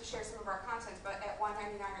happy to share some of our content, but at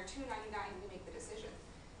 $1.99 or $2.99, we make the decision.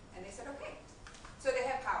 And they said, okay. So they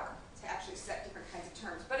have power to actually set different kinds of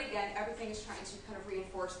terms. But again, everything is trying to kind of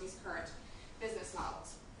reinforce these current business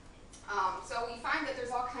models. So we find that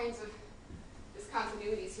there's all kinds of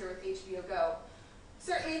discontinuities here with HBO Go.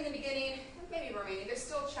 Certainly in the beginning, maybe remaining, there's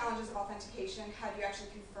still challenges of authentication. How do you actually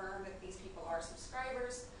confirm that these people are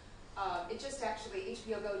subscribers? It just actually,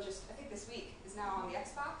 HBO Go just, I think this week, is now on the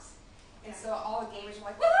Xbox. And so all the gamers are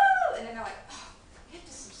like, woo! And then they're like, oh, you have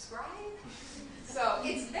to subscribe? So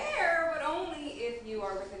it's there, but only if you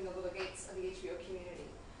are within the little gates of the HBO community.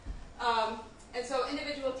 And so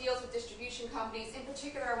individual deals with distribution companies, in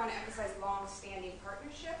particular, I want to emphasize long-standing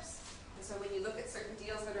partnerships. And so when you look at certain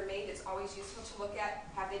deals that are made, it's always useful to look at,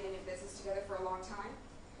 have they been in business together for a long time?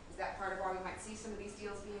 Is that part of why we might see some of these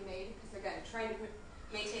deals being made? Because again, trying to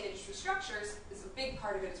maintain industry structures is a big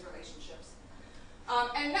part of it is relationships.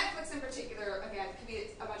 And Netflix in particular, again, could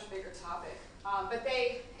be a much bigger topic. But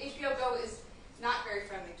HBO Go is not very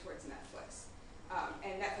friendly towards Netflix.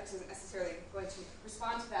 And Netflix isn't necessarily going to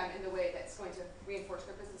respond to them in the way that's going to reinforce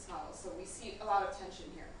their business models. So we see a lot of tension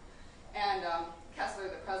here. And Kessler,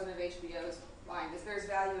 the president of HBO's line is there's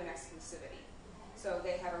value in exclusivity. So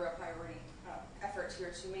they have a real priority effort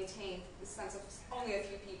here to maintain the sense of only a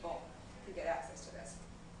few people can get access to this.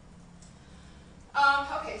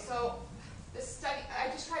 Okay, so this study,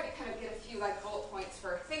 I just tried to kind of get a few bullet points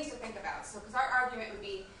for things to think about. So because our argument would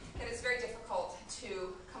be that it's very difficult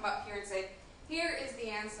to come up here and say, here is the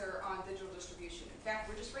answer on digital distribution. In fact,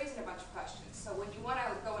 we're just raising a bunch of questions. So when you want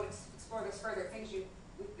to go and explore this further, things we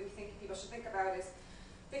think people should think about is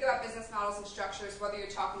think about business models and structures, whether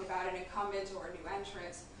you're talking about an incumbent or a new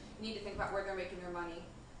entrant. You need to think about where they're making their money,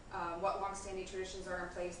 what long-standing traditions are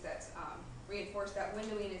in place that reinforce that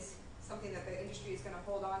windowing is something that the industry is going to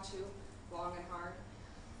hold on to long and hard.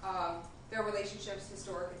 Their relationships,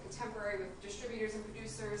 historic and contemporary, with distributors and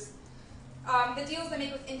producers. The deals they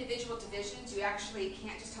make with individual divisions, you actually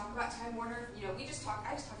can't just talk about Time Warner. I just talked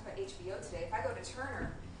about HBO today. If I go to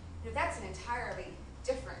Turner, that's an entirely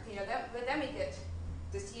different, then we get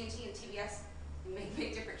does TNT and TBS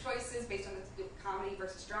make different choices based on the comedy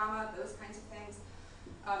versus drama, those kinds of things.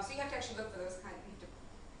 So you have to actually look for those kinds of,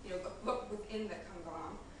 you have to, look within the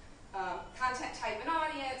conglomerate. Content type and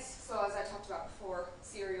audience, so as I talked about before,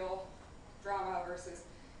 serial, drama versus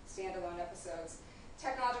standalone episodes.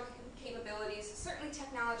 Technological capabilities, certainly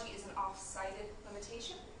technology is an off-cited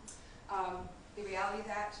limitation. The reality of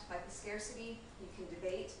that, like the scarcity, you can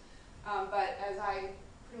debate. But as I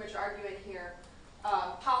pretty much argue in here,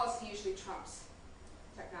 policy usually trumps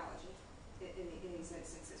technology in these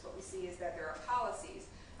instances. What we see is that there are policies,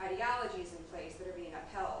 ideologies in place that are being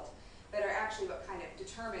upheld that are actually what kind of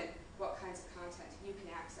determine what kinds of content you can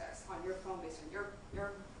access on your phone based on your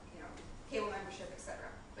cable membership, etc.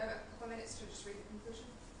 Do I have a couple minutes to just read the conclusion?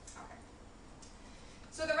 Okay.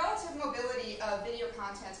 So the relative mobility of video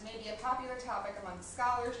content may be a popular topic among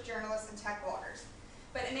scholars, journalists, and tech bloggers,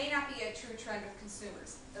 but it may not be a true trend with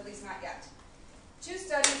consumers, at least not yet. Two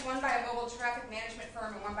studies, one by a mobile traffic management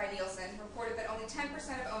firm and one by Nielsen, reported that only 10%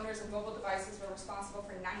 of owners of mobile devices were responsible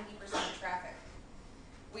for 90% of traffic.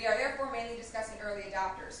 We are therefore mainly discussing early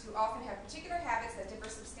adopters, who often have particular habits that differ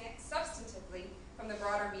substantively from the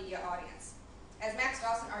broader media audience. As Max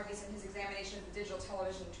Dawson argues in his examination of the digital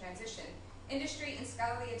television transition, industry and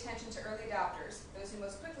scholarly attention to early adopters, those who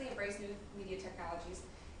most quickly embrace new media technologies,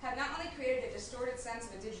 have not only created a distorted sense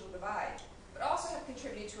of a digital divide, but also have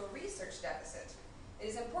contributed to a research deficit. It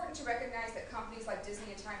is important to recognize that companies like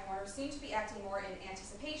Disney and Time Warner seem to be acting more in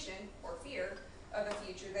anticipation, or fear, of the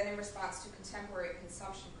future than in response to contemporary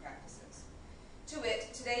consumption practices. To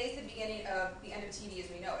wit, today is the beginning of the end of TV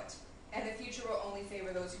as we know it, and the future will only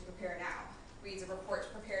favor those who prepare now, reads a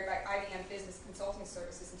report prepared by IBM Business Consulting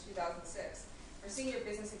Services in 2006 for senior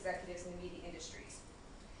business executives in the media industries.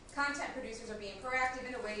 Content producers are being proactive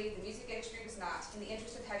in a way the music industry was not, in the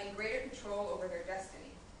interest of having greater control over their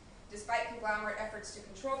destiny. Despite conglomerate efforts to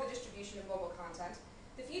control the distribution of mobile content,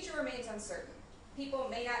 the future remains uncertain. People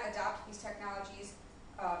may not adopt these technologies,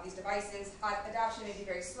 these devices. Adoption may be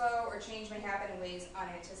very slow, or change may happen in ways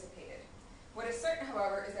unanticipated. What is certain,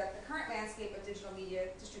 however, is that the current landscape of digital media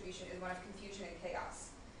distribution is one of confusion and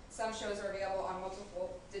chaos. Some shows are available on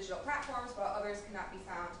multiple digital platforms, while others cannot be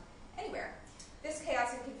found anywhere. This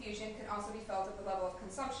chaos and confusion can also be felt at the level of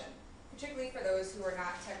consumption, particularly for those who are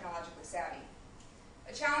not technologically savvy.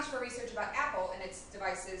 A challenge for research about Apple and its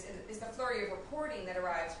devices is the flurry of reporting that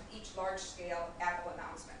arrives with each large-scale Apple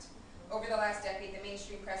announcement. Over the last decade, the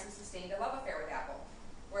mainstream press has sustained a love affair with Apple,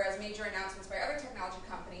 whereas major announcements by other technology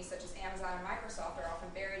companies such as Amazon and Microsoft are often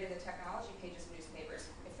buried in the technology pages of newspapers,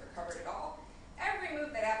 if they're covered at all. Every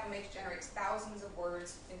move that Apple makes generates thousands of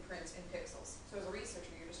words in print and pixels, so as a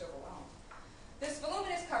researcher, you're just overwhelmed. This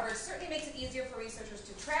voluminous coverage certainly makes it easier for researchers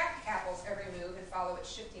to track Apple's every move and follow its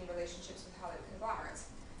shifting relationships with Hollywood conglomerates.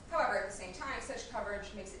 However, at the same time, such coverage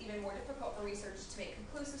makes it even more difficult for researchers to make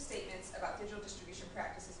conclusive statements about digital distribution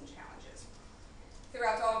practices and challenges.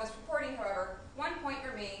 Throughout all of this reporting, however, one point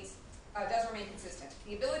does remain consistent.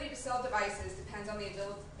 The ability to sell devices depends on the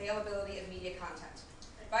availability of media content.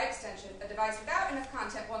 By extension, a device without enough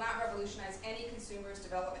content will not revolutionize any consumer's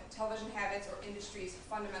development, television habits, or industry's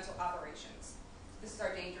fundamental operations. This is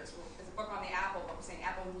our danger. There's a book on the Apple book saying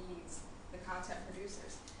Apple needs the content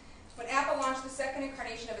producers. When Apple launched the second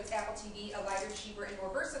incarnation of its Apple TV, a lighter, cheaper, and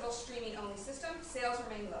more versatile streaming-only system, sales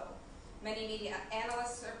remained low. Many media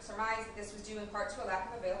analysts surmise that this was due in part to a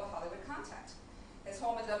lack of available Hollywood content. As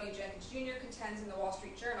Holman W. Jenkins Jr. contends in the Wall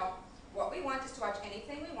Street Journal, what we want is to watch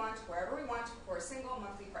anything we want, wherever we want, for a single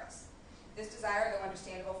monthly price. This desire, though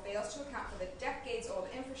understandable, fails to account for the decades-old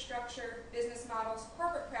infrastructure, business models,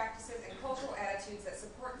 corporate practices, and cultural attitudes that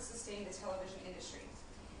support and sustain the television industry.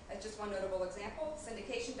 As just one notable example,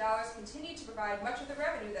 syndication dollars continue to provide much of the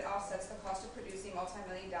revenue that offsets the cost of producing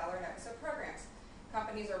multi-million-dollar episode programs.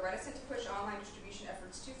 Companies are reticent to push online distribution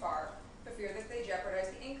efforts too far, for fear that they jeopardize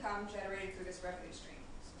the income generated through this revenue stream.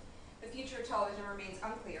 The future of television remains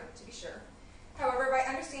unclear, to be sure. However, by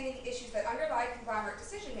understanding the issues that underlie conglomerate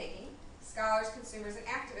decision-making, scholars, consumers, and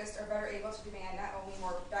activists are better able to demand not only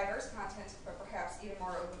more diverse content, but perhaps even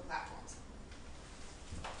more open platforms.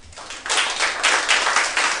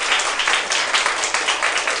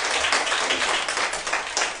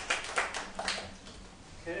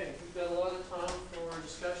 Okay, we've got a lot of time for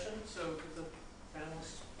discussion, so if the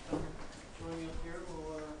panelists come join me up here,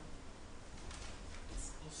 we'll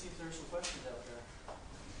see if there's some questions out there.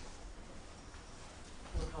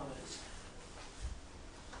 Or comments.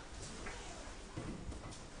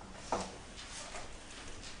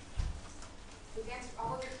 We've answered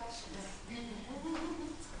all of your questions.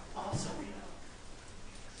 Awesome.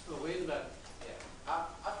 Oh, wait a minute. Yeah,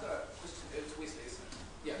 I've got a question. It's Wesley, isn't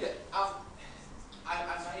it? Yeah.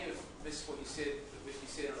 I may have missed what you said, if you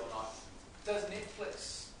said it or not.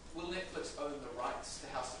 Will Netflix own the rights to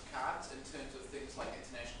House of Cards in terms of things like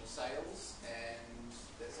international sales and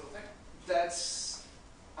that sort of thing? That's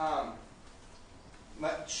my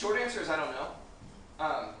short answer is I don't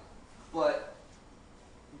know. But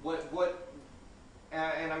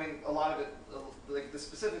and I mean a lot of it, like the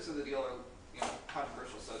specifics of the deal are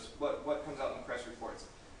controversial. So it's what comes out in the press reports.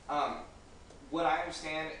 What I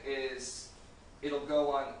understand is it'll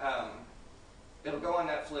go on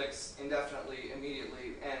Netflix indefinitely,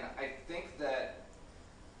 immediately, and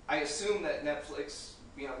I assume that Netflix,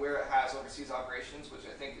 where it has overseas operations, which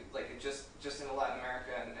I think it just in Latin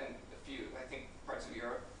America and a few, I think, parts of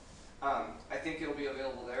Europe, I think it'll be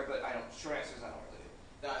available there, but short answer is I don't really.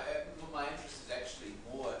 Now, my interest is actually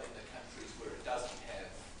more in the countries where it doesn't have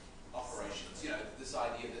operations. This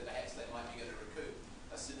idea that perhaps they might be going to recoup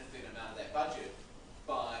a significant amount of that budget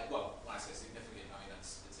by, well, when I say significant, I mean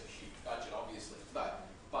it's a huge budget, obviously, but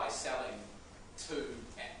by selling to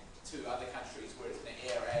other countries where it's going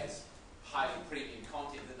to air as highly premium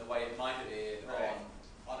content in the way it might have aired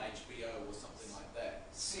on HBO or something like that.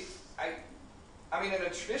 See, I mean, in a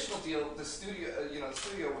traditional deal, the studio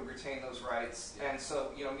would retain those rights, and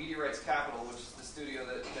so Media Rights Capital, which is the studio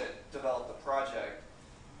that developed the project,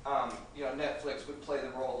 Netflix would play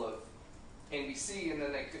the role of NBC, and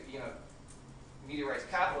then they could, Media Rights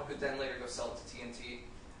Capital could then later go sell it to TNT.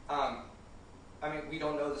 I mean, we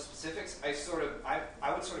don't know the specifics. I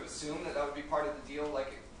would sort of assume that would be part of the deal.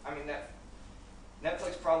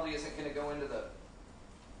 Netflix probably isn't going to go into the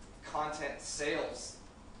content sales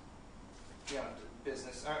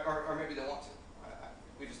business, or maybe they want to.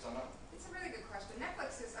 We just don't know. It's a really good question.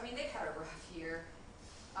 Netflix they've had a rough year.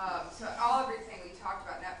 So everything we talked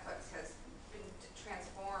about Netflix has been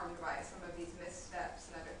transformed by some of these missteps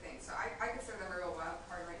and other things. So I consider them a real wild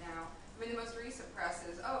card right now. I mean, the most recent press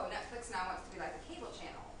is, Netflix now wants to be like a cable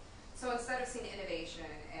channel. So instead of seeing innovation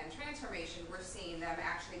and transformation, we're seeing them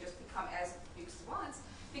actually just become, as Dukes wants,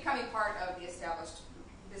 becoming part of the established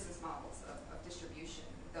business models of distribution.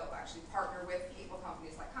 They'll actually partner with cable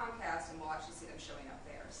companies like Comcast, and we'll actually see them showing up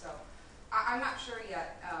there. So I'm not sure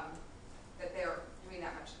yet that they're doing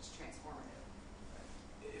that much that's transformative.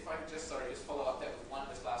 If I could just follow up that with one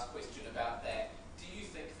last question about that. Do you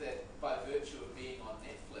think that by virtue of being on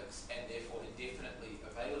Netflix and therefore indefinitely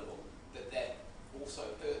available, that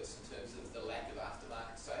also hurts in terms of the lack of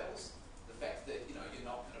aftermarket sales? The fact that you're not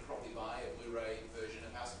going to probably buy a Blu-ray version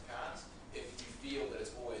of House of Cards if you feel that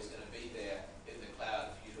it's always going to be there in the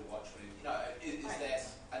cloud for you to watch. Is that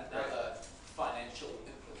another financial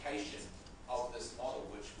implication of this model,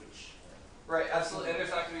 which Right, absolutely, and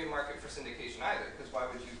there's not going to be a market for syndication either, because why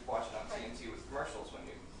would you watch it on TNT with commercials when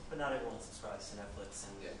you? But not everyone subscribes to Netflix,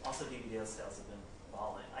 and also DVD sales have been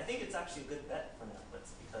falling. I think it's actually a good bet for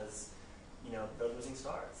Netflix because, they're losing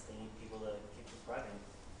stars. They need people to keep subscribing.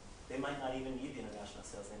 They might not even need the international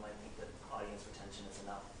sales. They might think that audience retention is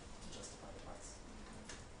enough to justify the price.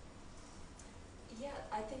 Yeah,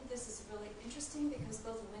 I think this is really interesting because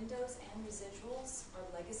both Windows and residuals are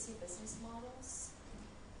legacy business models.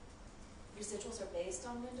 Residuals are based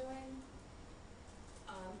on windowing.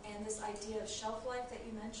 And this idea of shelf life that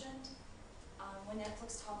you mentioned, when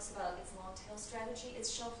Netflix talks about its long tail strategy,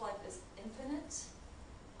 its shelf life is infinite.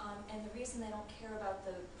 And the reason they don't care about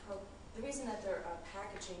the reason that they're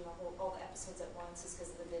packaging all the episodes at once is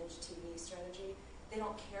because of the binge TV strategy. They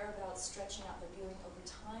don't care about stretching out the viewing over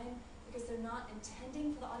time because they're not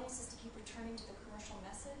intending for the audiences to keep returning to the commercial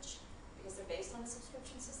message because they're based on a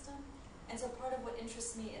subscription system. And so part of what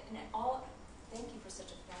interests me, thank you for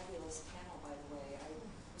such a fabulous panel, by the way. I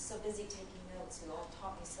was so busy taking notes. You all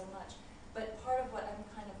taught me so much. But part of what I'm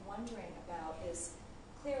kind of wondering about is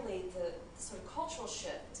clearly the sort of cultural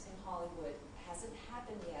shift in Hollywood hasn't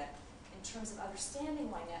happened yet in terms of understanding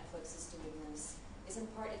why Netflix is doing this. Is in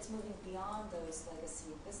part it's moving beyond those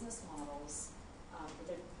legacy business models.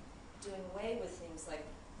 They're doing away with things like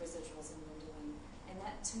residuals and windowing. And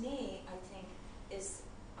that, to me, I think, is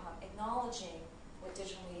acknowledging what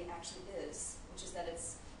digital media actually is, which is that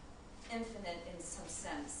it's infinite in some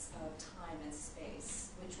sense of time and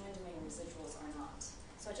space, which windowing and residuals are not.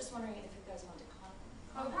 So I'm just wondering if you guys want to comment.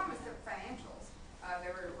 Well, the problem is the financials.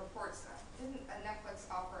 There were reports. Didn't Netflix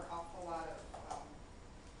offer an awful lot of?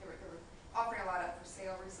 They were offering a lot of for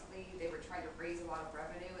sale recently. They were trying to raise a lot of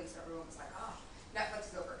revenue, and so everyone was like, "Oh,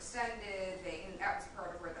 Netflix is overextended." And that was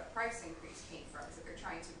part of where the price increase came from. Is that they're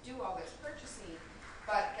trying to do all this purchasing,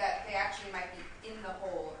 but that they actually might be in the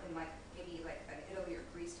hole in maybe an Italy or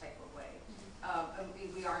Greece type of way. And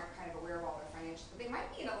we aren't kind of aware of all their financials, but they might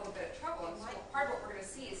be in a little bit of trouble. And so part of what we're going to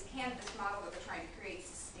see is, can this model that they're trying to create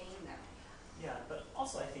sustain them? Yeah, but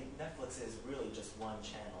also I think Netflix is really just one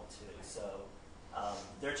channel too. So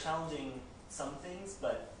they're challenging some things,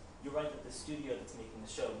 but you're right that the studio that's making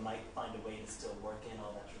the show might find a way to still work in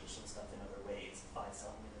all that traditional stuff in other ways by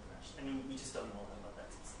selling it internationally. I mean, we just don't know about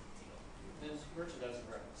that specific deal. There's merchandising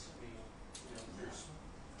rights. There's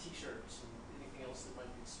T-shirts and anything else that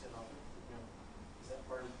might be spin off. Is that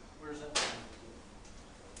part of? Where is that?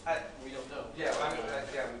 We don't know. Yeah,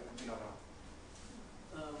 we don't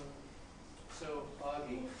know. So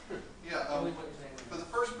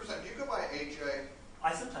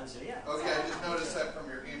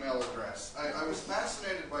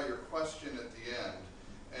at the end,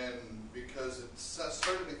 and because it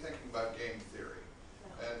started me thinking about game theory.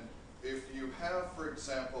 And if you have, for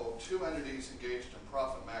example, two entities engaged in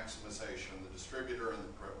profit maximization, the distributor and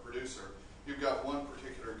the producer, you've got one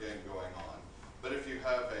particular game going on. But if you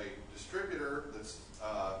have a distributor that's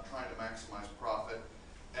trying to maximize profit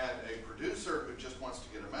and a producer who just wants to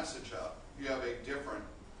get a message out, you have a different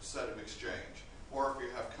set of exchange. Or if you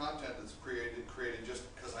have content that's created just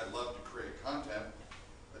because I love to create content,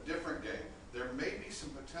 a different game. There may be some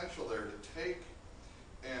potential there to take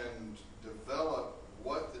and develop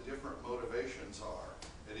what the different motivations are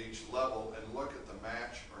at each level and look at the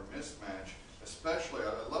match or mismatch. Especially,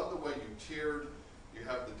 I love the way you tiered. You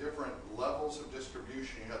have the different levels of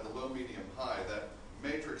distribution. You have the low, medium, high, that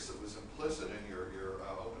matrix that was implicit in your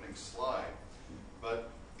opening slide. But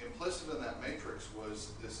implicit in that matrix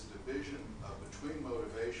was this division between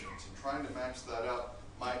motivations, and trying to match that up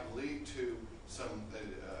might lead to some,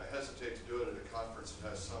 I hesitate to do it at a conference that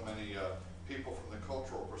has so many people from the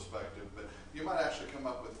cultural perspective, but you might actually come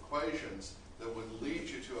up with equations that would lead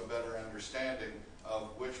you to a better understanding of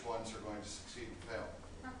which ones are going to succeed and fail.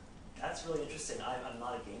 That's really interesting. I'm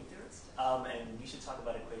not a game theorist, and we should talk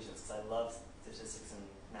about equations because I love statistics and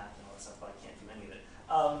math and all that stuff, but I can't do any of it.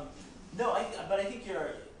 But I think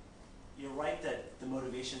you're right that the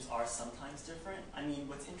motivations are sometimes different. I mean,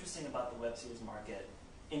 what's interesting about the web series market,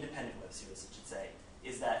 independent web series, I should say,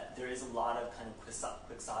 is that there is a lot of kind of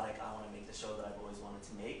quixotic, I want to make the show that I've always wanted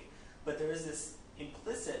to make, but there is this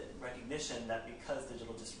implicit recognition that because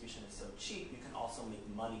digital distribution is so cheap, you can also make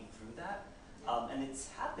money through that. And it's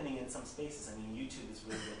happening in some spaces. I mean, YouTube is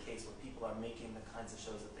really the case where people are making the kinds of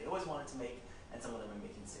shows that they always wanted to make, and some of them are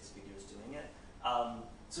making 6 figures doing it.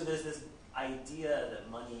 So there's this idea that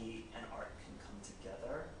money and art can come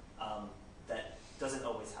together that doesn't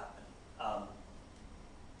always happen.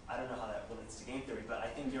 I don't know how that relates to game theory, but I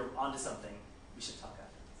think you're onto something. We should talk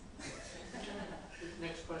after.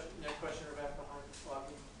 Next questioner back behind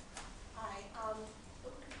Floppy. Hi.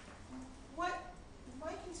 What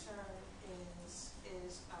my concern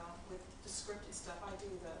is with the scripted stuff. I do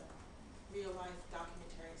the real life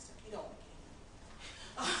documentary stuff. You don't make it.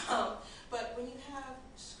 But when you have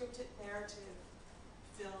scripted narrative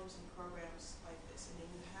films and programs like this, and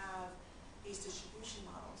then you have these distribution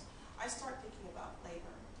models, I start thinking about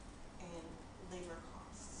labor and labor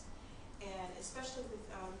costs, and especially with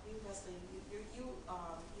you, Wesley, you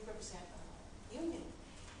represent a union,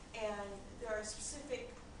 and there are specific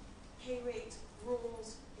pay rate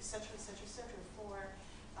rules, et cetera, for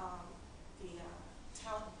the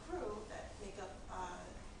talent and crew that make up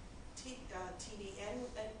TV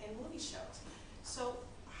and movie shows. So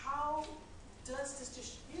how does this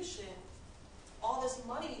distribution, all this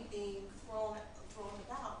money being thrown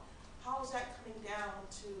about, how is that coming down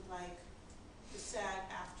to like the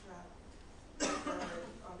SAG-AFTRA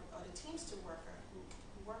or the Teamster worker who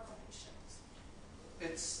work on these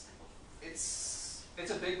shows? It's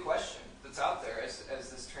a big question that's out there as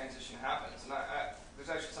this transition happens, and there's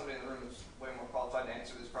actually somebody in the room who's way more qualified to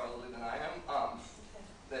answer this probably than I am.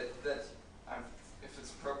 If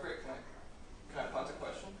it's appropriate, can I punt a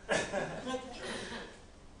question?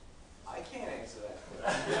 I can't answer that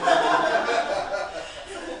question.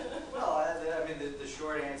 Well, I mean, the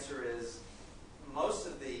short answer is most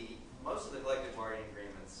of the collective bargaining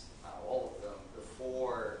agreements, all of them,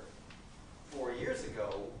 before 4 years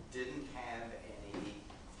ago, didn't have any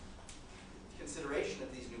consideration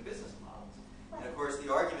of these new business models. And of course,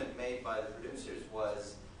 the argument made by the producers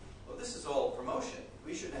was, well, this is all promotion.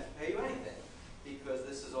 We shouldn't have to pay you anything because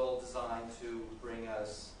this is all designed to bring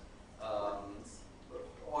us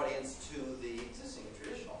audience to the existing and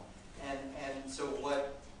traditional. And so this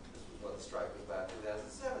was what the strike was about in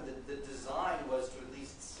 2007. The design was to at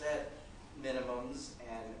least set minimums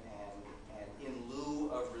and in lieu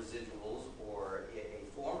of residuals or a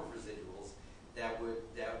form of residuals that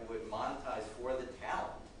would monetize for the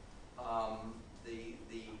talent the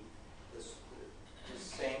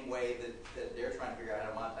same way that they're trying to figure out how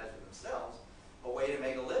to monetize for themselves, a way to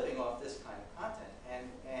make a living off this kind of content.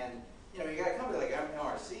 And you know, you got a company like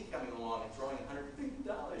MRC coming along and throwing $100 million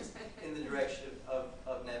in the direction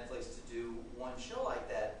of Netflix to do one show like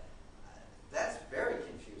that. That's very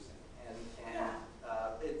confusing,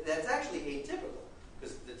 that's actually atypical,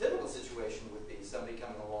 because the typical situation would be somebody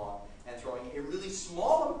coming along and throwing a really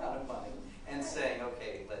small amount of money and saying,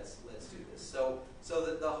 okay, let's do this. So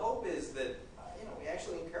the hope is that we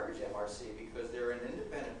actually encourage MRC because they're an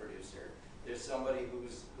independent producer. There's somebody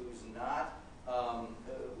who's not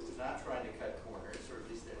trying to cut corners, or at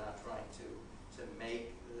least they're not trying to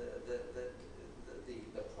make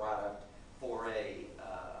the product for a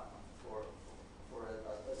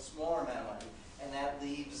a smaller amount of money, and that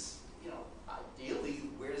leaves, ideally,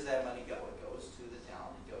 where does that money go? It goes to the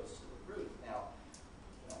talent, it goes to the group. Now,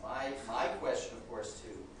 my question, of course, to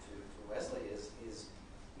Wesley is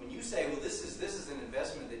when you say, well, this is an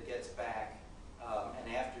investment that gets back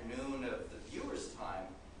an afternoon of the viewer's time.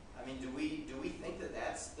 I mean, do we think that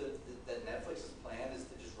that Netflix's plan is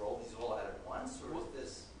to just roll these all out at once, or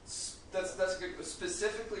is this? That's good.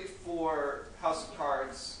 Specifically for House of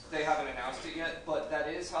Cards, they haven't announced it yet, but that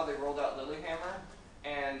is how they rolled out Lilyhammer.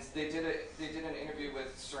 And they did an interview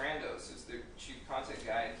with Sarandos, who's the chief content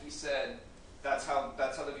guy, and he said that's how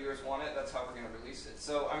the viewers want it. That's how we're going to release it.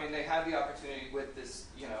 So I mean, they had the opportunity with this,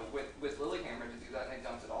 with Lilyhammer to do that, and they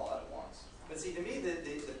dumped it all out at once. But see, to me,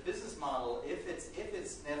 the business model, if it's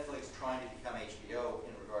Netflix trying to become HBO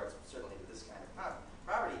in regards certainly to this kind of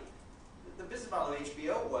property, the business model of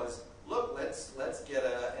HBO was, look, let's get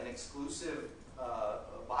an exclusive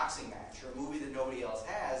boxing match or a movie that nobody else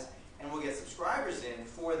has, and we'll get subscribers in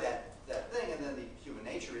for that thing, and then the human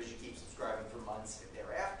nature is you keep subscribing for months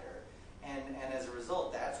thereafter, and as a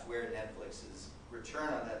result, that's where Netflix's return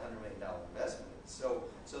on that $100 million investment is. So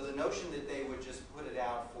the notion that they would just put it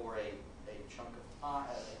out for a chunk of time,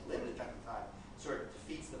 a limited chunk of time, sort of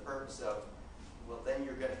defeats the purpose of, well, then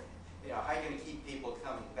you're going to, how are you going to keep people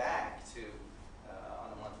coming back to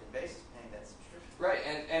on a monthly basis paying that subscription? Right,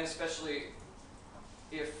 and especially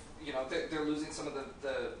if they're losing some of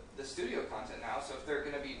the studio content now. So if they're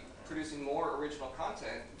going to be producing more original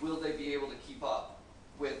content, will they be able to keep up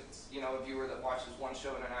with a viewer that watches one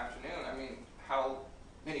show in an afternoon? I mean, how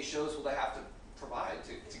many shows will they have to provide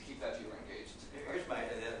to keep that viewer engaged? Here's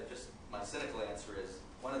my cynical answer is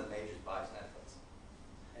one of the majors buys Netflix,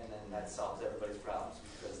 and then that solves everybody's problems,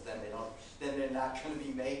 because then they're not going to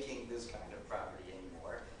be making this kind of property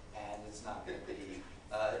anymore, and it's not going to be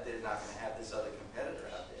they're not going to have this other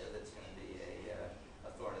competitor out there that's going to be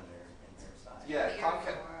a thorn in their side.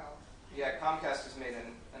 Yeah, Comcast has made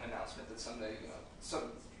an announcement that someday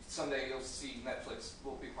someday you'll see Netflix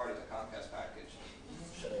will be part of the Comcast package.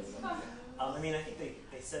 I mean, I think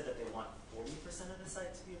they said that they want 40% of the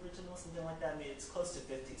site to be original, something like that. I mean, it's close to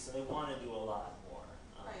 50, so they want to do a lot more.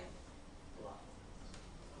 Right. A lot.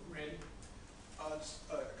 Randy, just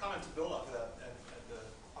a comment to build off of that and the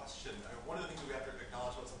question. I mean, one of the things we have to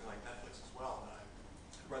acknowledge about something like Netflix as well, and I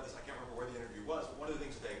read this, I can't remember where the interview was, but one of the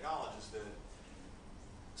things that they acknowledge is that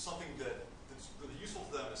something that's really useful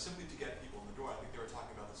to them is simply to get people in the door. I think they were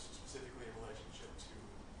talking about this specifically in relationship to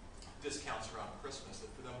discounts around Christmas, that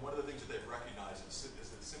for them, one of the things that they've recognized is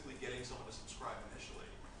that simply getting someone to subscribe initially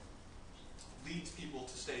leads people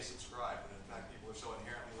to stay subscribed. And in fact, people are so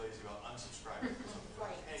inherently lazy about unsubscribing for something they're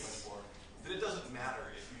not paying much for, that it doesn't matter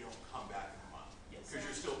if you don't come back in a month, because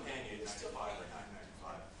you're still paying $8.95 or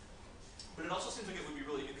 $9.95. But it also seems like it would be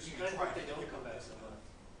really interesting to try they don't come back in a month.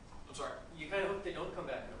 I'm sorry? You kind of hope they don't come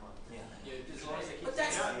back in a month. Yeah. As long as they keep. But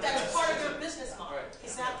that's part of their business model. Right.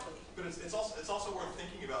 Exactly. But it's also worth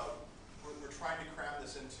thinking about. We're trying to cram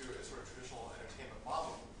this into a sort of traditional entertainment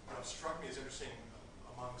model. What struck me as interesting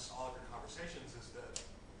amongst all of your conversations is that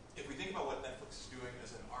if we think about what Netflix is doing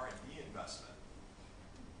as an R&D investment,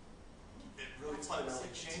 it really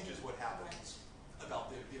fundamentally changes what happens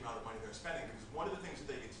about the amount of money they're spending. Because one of the things that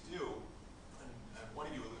they get to do, and one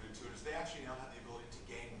of you alluded to it, is they actually now have the ability to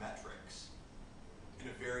gain metrics in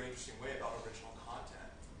a very interesting way about original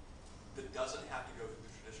content that doesn't have to go through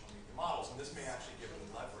the traditional media models. And this may actually give them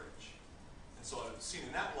leverage. And so seen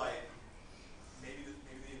in that light, maybe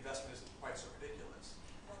the investment isn't quite so ridiculous.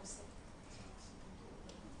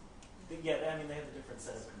 Yeah, I mean, they have a different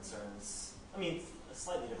set of concerns. I mean, a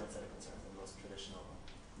slightly different set of concerns than most traditional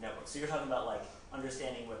networks. So you're talking about like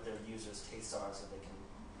understanding what their users' tastes are, so they can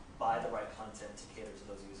buy the right content to cater to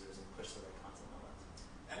those users and push the right content on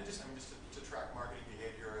that. And just to track marketing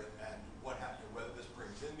behavior and what happens, whether this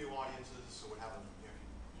brings in new audiences. So what happens,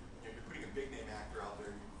 you're putting a big name actor out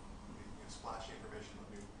there, you splash information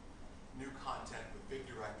with new content with big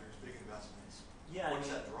directors, big investments. Yeah,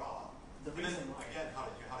 What's that draw? The and reason then, why. again, how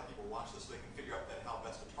do people watch this so they can figure out then how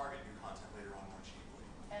best to target new content later on more cheaply?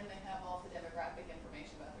 And they have all the demographic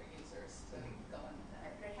information about their users to go in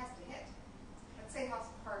there. But it has to hit. Let's say House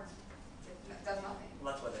of Cards does nothing.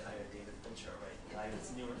 Well, that's why they hired David Fincher, right? The guy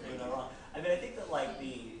that's doing no wrong. I mean, I think that like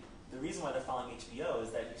the reason why they're following HBO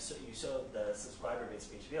is that you show the subscriber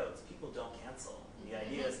base of HBO. It's people don't cancel. The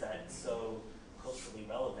idea is that it's so culturally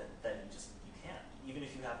relevant that you can't, even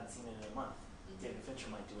if you haven't seen it in a month. David Fincher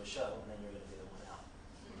might do a show, and then you're going to be the one out.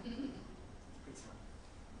 Pretty smart.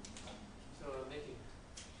 So, Nikki.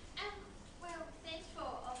 Well, thanks for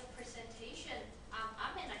all the presentation.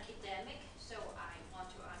 I'm an academic, so I want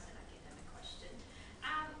to ask an academic question.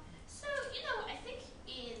 So, I think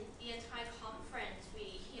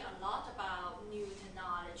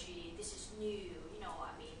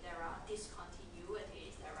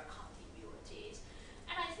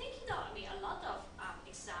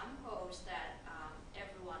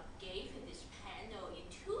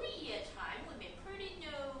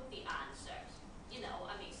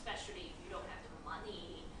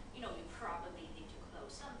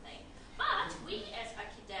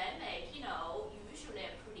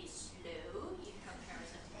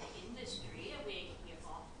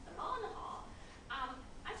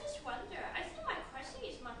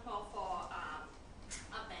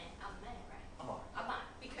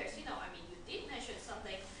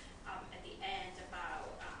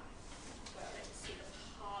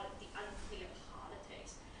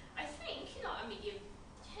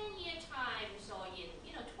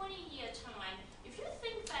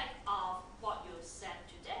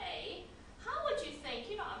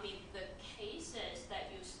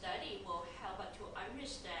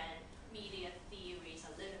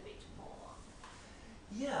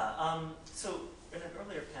So in an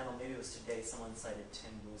earlier panel, maybe it was today, someone cited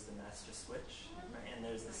Tim Wu's The Master Switch, right? And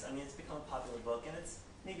there's this, I mean, it's become a popular book, and it's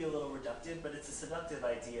maybe a little reductive, but it's a seductive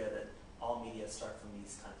idea that all media start from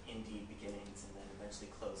these kind of indie beginnings and then eventually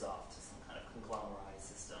close off to some kind of conglomerized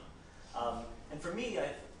system. And for me,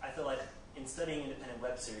 I feel like in studying independent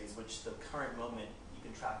web series, which the current moment you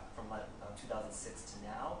can track from like 2006 to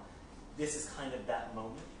now, this is kind of that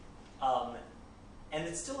moment. And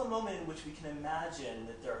it's still a moment in which we can imagine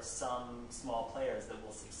that there are some small players that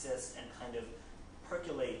will subsist and kind of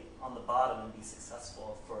percolate on the bottom and be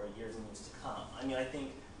successful for years and years to come. I mean, I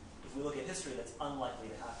think if we look at history, that's unlikely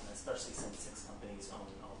to happen, especially since 6 companies own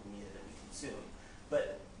all the media that we consume.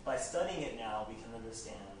 But by studying it now, we can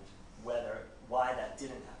understand why that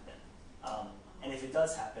didn't happen. And if it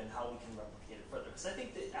does happen, how we can replicate it further. Because I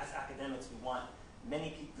think that as academics, we want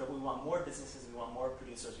many people, we want more businesses, we want more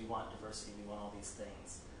producers, we want diversity, we want all these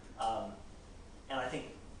things. And I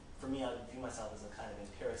think, for me, I view myself as a kind of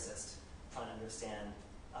empiricist, trying to understand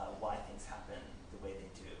why things happen the way they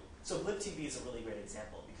do. So Blip TV is a really great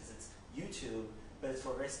example, because it's YouTube, but it's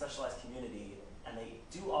for a very specialized community, and they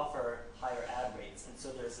do offer higher ad rates, and so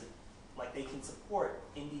there's like they can support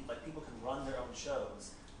indie, like people can run their own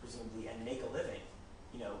shows, presumably, and make a living.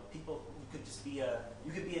 You know, you could be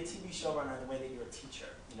a TV showrunner in the way that you're a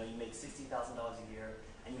teacher. You know, you make $60,000 a year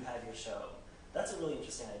and you have your show. That's a really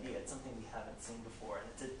interesting idea. It's something we haven't seen before.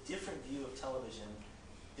 And it's a different view of television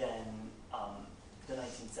than the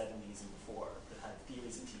 1970s and before, the kind of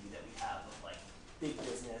theories of TV that we have of like big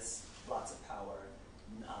business, lots of power,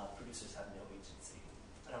 producers have no agency.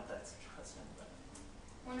 I don't know if that's a question, but.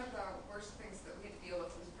 One of the worst things that we had to deal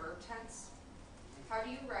with was verb tense. How do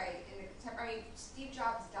you write in the contemporary? I mean, Steve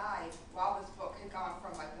Jobs died while this book had gone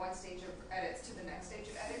from like one stage of edits to the next stage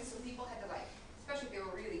of edits, so people had to like, especially if they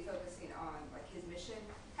were really focusing on like his mission,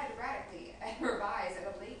 had to radically revise at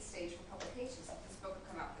a late stage for publication. So this book would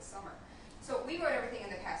come out this summer. So we wrote everything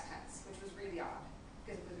in the past tense, which was really odd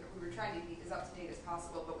because we were trying to be as up to date as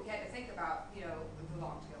possible, but we had to think about the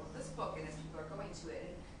long tail of this book and as people are going to it,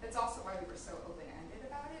 and that's also why we were so open-ended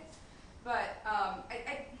about it. But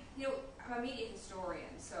I'm a media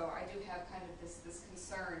historian, so I do have kind of this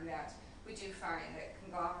concern that we do find that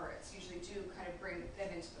conglomerates usually do kind of bring them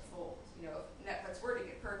into the fold. You know, if Netflix were to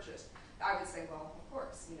get purchased, I would say, well, of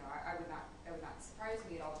course, that would not surprise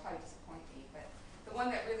me at all. It's probably disappoint me. But the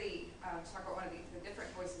one that really, to talk about one of the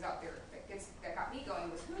different voices out there that got me going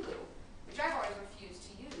was Hulu, which I've always refused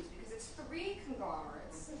to use because it's 3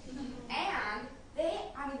 conglomerates, and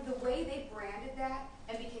the way they branded that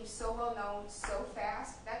and became so well known so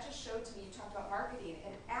fast, that just showed to me, you talked about marketing,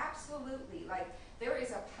 and absolutely, like, there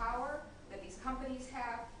is a power that these companies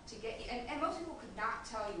have to get you, and most people could not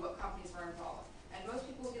tell you what companies are involved. And most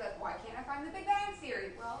people will be like, why can't I find the Big Bang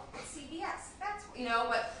Theory? Well, it's CBS. That's,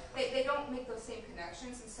 but they don't make those same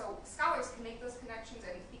connections, and so scholars can make those connections,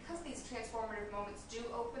 and because these transformative moments do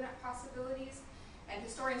open up possibilities, and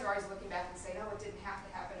historians are always looking back and saying, no, it didn't have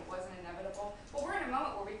to happen, it wasn't inevitable. But we're in a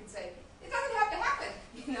moment where we can say, it doesn't have to happen.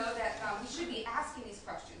 That we should be asking these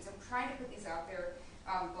questions and trying to put these out there,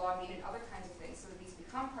 blogging and other kinds of things, so that these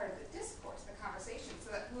become part of the discourse, the conversation,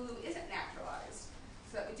 so that Hulu isn't naturalized,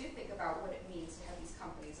 so that we do think about what it means to have these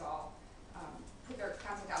companies all put their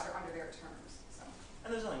content out there under their terms. So.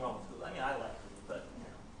 And there's nothing wrong with Hulu. I mean, I like Hulu, but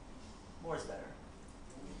more is better.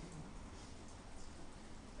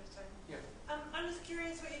 I'm just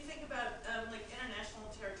curious what you think about like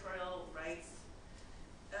international territorial rights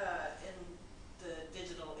in the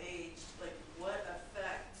digital age. Like, what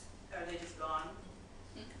effect are they just gone?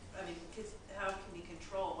 I mean, because how can you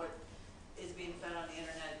control what is being fed on the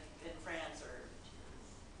internet in France or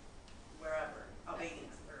wherever,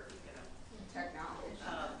 Albania or technology,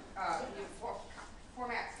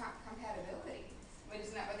 format compatibility. I mean,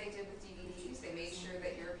 isn't that what they did with DVDs? They made sure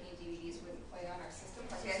that European DVDs wouldn't play on our system.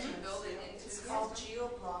 Like they actually build it into It's the called system.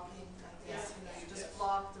 geo-blocking, I guess. You just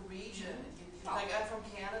block the region. Like, I'm from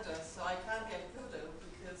Canada, so I can't get Hulu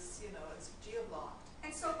because, it's geo-blocked.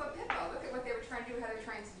 And so, but Pippa, look at what they were trying to do, how they're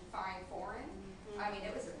trying to define foreign. I mean,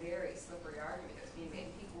 it was a very slippery argument that was being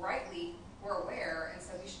made. People rightly were aware and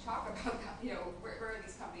said we should talk about that. Where are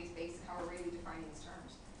these companies based and how we're really defining these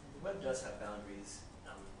terms. The web does have boundaries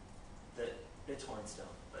that BitTorrents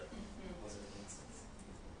don't, but those are the instances.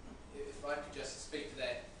 If I could just speak to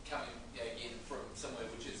that, coming again from somewhere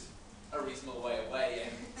which is a reasonable way away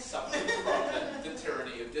and suffering from the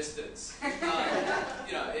tyranny of distance,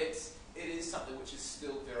 it is something which is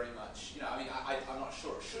still very much, I'm not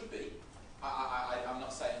sure it should be. I'm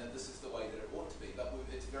not saying that this is the way that it ought to be, but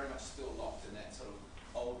it's very much still locked in that sort of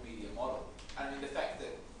old media model. And the fact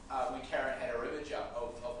that when Karen had her image up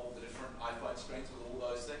of all the different iPhone screens with all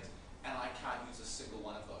those things,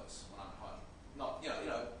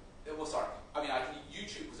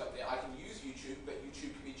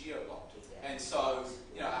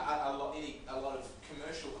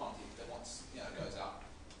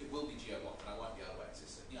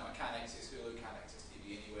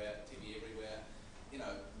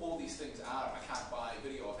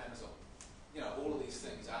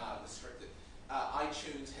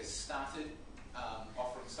 iTunes has started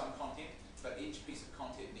offering some content, but each piece of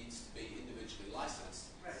content needs to be individually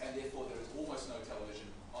licensed, and therefore there is almost no television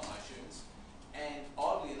on iTunes. And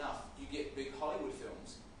oddly enough, you get big Hollywood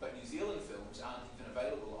films, but New Zealand films aren't even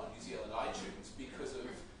available on New Zealand iTunes because of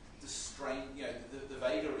the the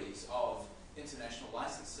vagaries of international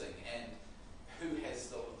licensing, and who has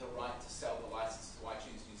the right to sell the license to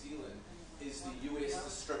iTunes New Zealand is the US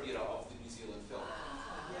distributor of the New Zealand film.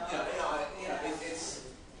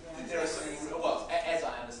 There are some, well, as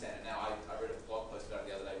I understand it now, I read a blog post about it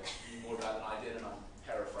the other day, more about it than I did, and I'm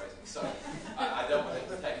paraphrasing, so I don't want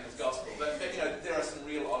to take it as gospel, but there are some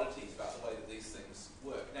real oddities about the way that these things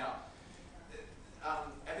work. Now,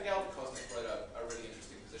 Abigail de Cosmic wrote a really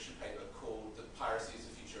interesting position paper called "The Piracy is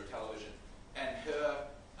the Future of Television," and her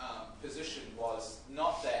position was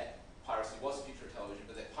not that piracy was the future of television,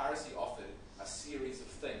 but that piracy offered a series of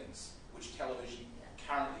things which television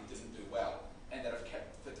currently didn't do well, and that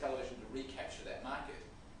for television to recapture that market,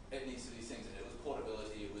 it needs to do things. And it was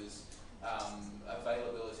portability, it was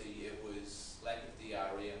availability, it was lack of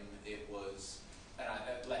DRM, it was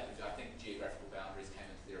lack of, I think, geographical boundaries came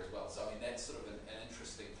into there as well. So I mean, that's sort of an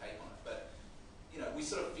interesting take on it. But we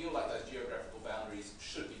sort of feel like those geographical boundaries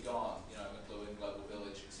should be gone. McLuhan, Global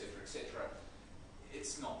Village, etc.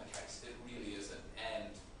 It's not the case. It really isn't.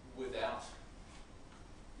 And without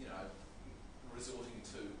resorting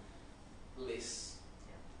to less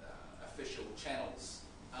official channels,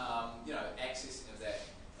 accessing of that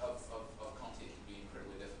of content can be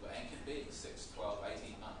incredibly difficult and can be 6, 12,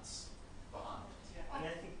 18 months behind.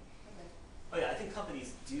 I mean, I think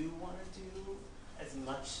companies do want to do as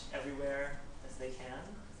much everywhere as they can,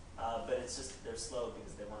 but it's just they're slow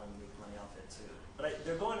because they want to make money off it too. But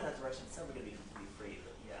they're going in that direction. It's never going to be completely free,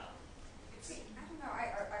 but yeah. See, I don't know.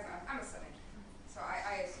 I'm assuming. So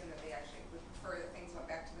I assume that they actually would prefer that things went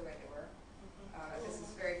back to the way they were. This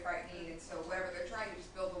is very frightening, and so whatever they're trying to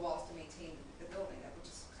just build the walls to maintain the building,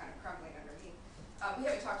 which is kind of crumbling underneath. We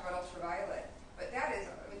haven't talked about ultraviolet, but that is,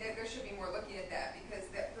 I mean, there should be more looking at that,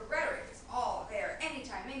 because the rhetoric is all there,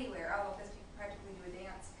 anytime, anywhere. All of this, people practically do a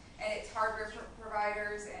dance, and it's hardware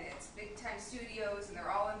providers, and it's big time studios, and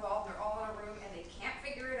they're all involved, and they're all in a room, and they can't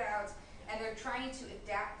figure it out, and they're trying to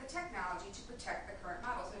adapt the technology to protect the current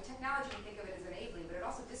model. So technology, we think of it as enabling, but it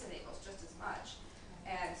also disenables just as much.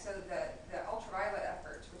 And so the ultraviolet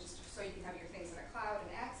effort, which is so you can have your things in a cloud and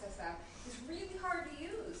access them, is really hard to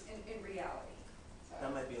use in reality. So.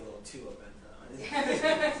 That might be a little too open.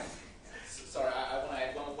 Sorry, I want to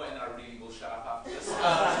add one more point, and then I really will shut up after this.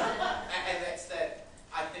 And that's that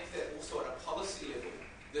I think that also a policy of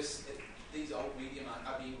these old medium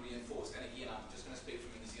are being reinforced. And again, I'm just going to speak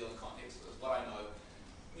from a New Zealand context, because what I know,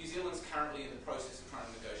 New Zealand's currently in the process of trying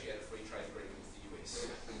to negotiate a free trade agreement with the US.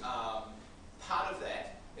 Part of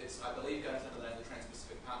that, it's, I believe, goes under the name of the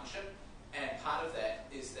Trans-Pacific Partnership, and part of that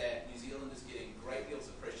is that New Zealand is getting great deals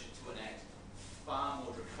of pressure to enact far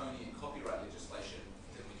more draconian copyright legislation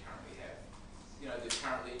than we currently have.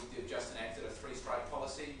 They've just enacted a 3-strike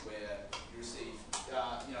policy where you receive,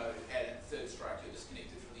 at a 3rd strike you're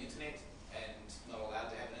disconnected from the internet and not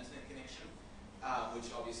allowed to have an internet connection,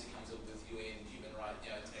 which obviously comes up with UN human right,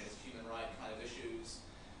 internet is human right kind of issues.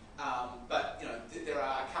 But there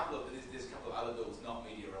are there's a couple of other bills not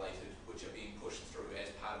media related which are being pushed through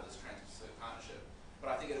as part of this Trans-Pacific Partnership.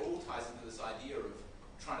 But I think it all ties into this idea of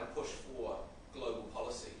trying to push for global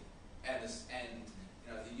policy, and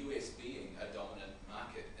the US being a dominant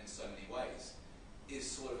market in so many ways is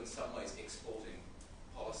sort of in some ways exporting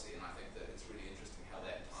policy, and I think that it's really interesting how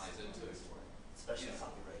that ties into it. Especially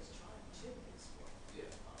copyright is trying to export.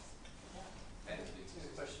 Yeah. And it's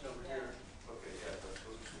a question over here. Okay, yeah, those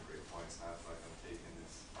are some great points. Not like I'm taking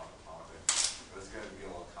this off the topic, but it's going to be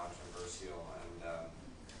a little controversial, and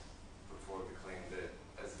put forward the claim that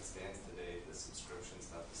as it stands today, the subscription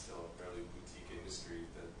stuff is still a fairly boutique industry.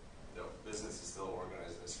 The business is still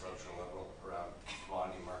organized at a structural level around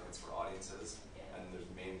commodity markets for audiences, and there's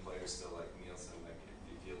main players still like Nielsen. Like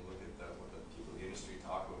if you look at what the people in the industry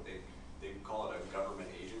talk about, they call it a government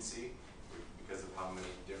agency because of how many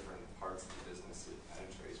different parts of the business it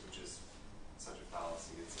penetrates, which is such a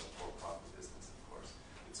fallacy. It's a for-profit business, of course.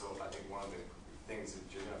 And so I think one of the things that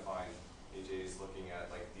you're going to find, AJ, is looking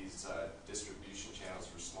at like these distribution channels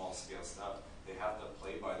for small-scale stuff. They have to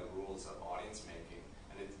play by the rules of audience making,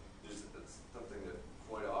 and it's something that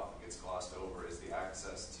quite often gets glossed over is the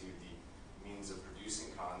access to the means of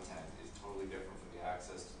producing content is totally different from the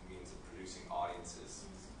access to the means of producing audiences.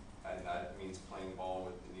 And that means playing ball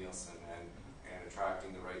with the Nielsen and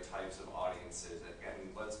attracting the right types of audiences.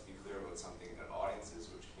 And let's be clear about something, that audiences,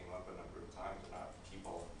 which came up a number of times, are not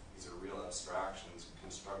people. These are real abstractions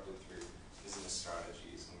constructed through business business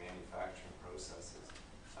strategies and manufacturing processes.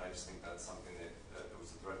 I just think that's something that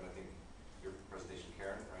was a threat, and I think your presentation,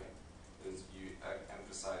 Karen, right, is you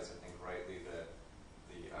emphasize, I think rightly, that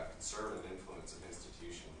the conservative influence of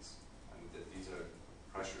institutions, and that these are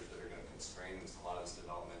pressures that are going to constrain a lot of this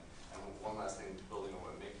development. And one last thing, building on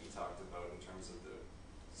what Mickey talked about in terms of the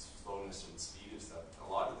slowness and speed of stuff, a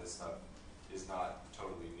lot of this stuff is not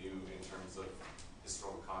totally new in terms of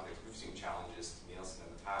historical context. We've seen challenges to Nielsen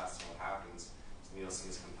in the past, and what happens is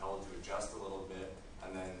Nielsen is compelled to adjust a little bit,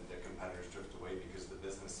 and then the competitors drift away because the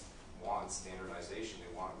business wants standardization,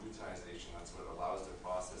 they want routinization. That's what allows their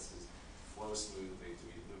processes to flow smoothly, to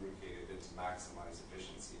be lubricated, and to maximize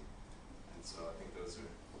efficiency. And so I think those are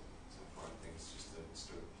some important things just to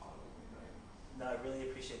stir the pot a little bit, right? No, I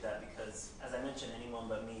really appreciate that because, as I mentioned, Anyone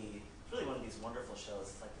But Me, it's really one of these wonderful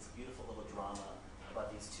shows. It's like this beautiful little drama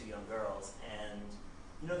about these two young girls, and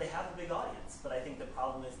you know, they have a big audience, but I think the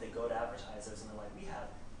problem is they go to advertisers and they're like, we have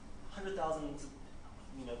 100,000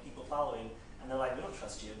 people following, and they're like, we don't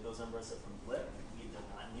trust you. Those numbers are from Blip. They're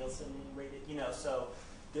not Nielsen rated. So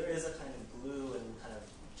there is a kind of glue and kind of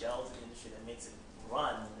gel to the industry that makes it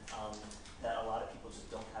run that a lot of people just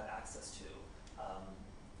don't have access to,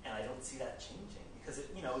 and I don't see that changing because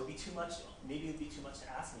it would be too much. Maybe it would be too much to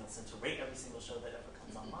ask Nielsen to rate every single show that ever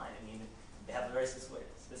comes online. I mean, they have a very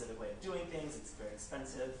specific way of doing things. It's very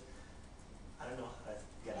expensive. I don't know how to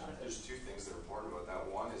get out of it. There's two things that are important about that.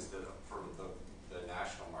 One is that for the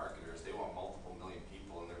national marketers, they want multiple million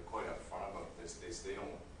people, and they're quite upfront about this. They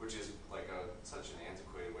don't, which is like such an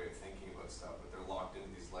antiquated way of thinking about stuff, but they're locked into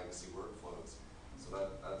these legacy workflows. So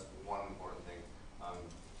that's one important thing.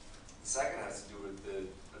 The second has to do with the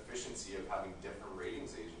efficiency of having different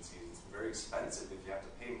ratings agencies. It's very expensive if you have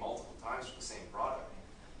to pay multiple times for the same product.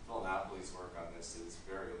 Phil Napoli's work on this is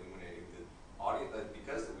very illuminating. The audience,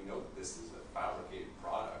 because we know that this is a fabricated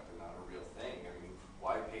product and not a real thing. I mean,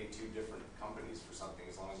 why pay two different companies for something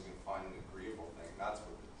as long as you can find an agreeable thing? That's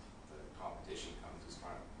where the competition comes, is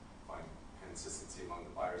trying to find consistency among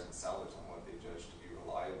the buyers and sellers on what they judge to be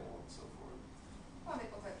reliable and so forth. Well,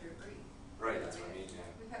 they both have to agree. Right, that's what I mean, yeah.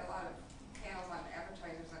 We've had a lot of panels on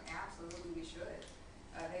advertisers, and absolutely we should.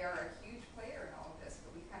 They are a huge player in all of this,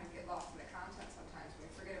 but we kind of get lost in the content sometimes. We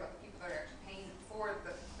forget about the people that are actually paying for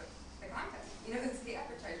the content. It's the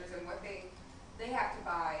advertisers and what they have to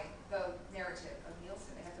buy the narrative of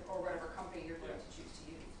Nielsen. They have to, or whatever company you're going to choose to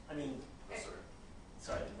use. I mean,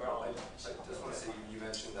 sorry, I just want to say you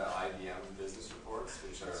mentioned the IBM business reports,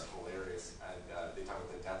 which are hilarious, and they talk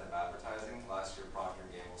about the death of advertising. Last year, Procter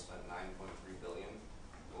 & Gamble spent $9.3 billion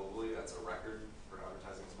globally. That's a record for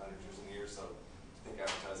advertising expenditures in a year. So I think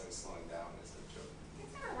advertising is slowing down is a joke.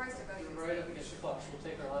 We're right up against the clock. So we'll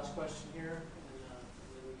take our last question here, and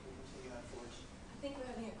then we can continue afterwards. I think we're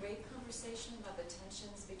having a great conversation about the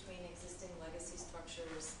tensions between existing legacy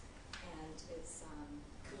structures and its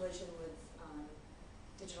collision with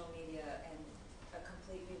digital media, and a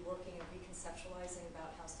complete reworking and reconceptualizing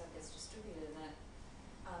about how stuff gets distributed. And that,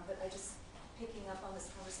 but I just picking up on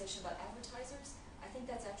this conversation about advertisers, I think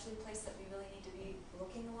that's actually a place that we really need to be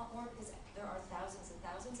looking a lot more, because there are thousands and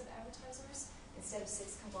thousands of advertisers instead of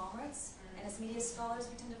 6 conglomerates. And as media scholars,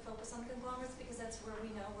 we tend to focus on conglomerates because that's where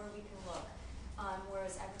we know where we can look.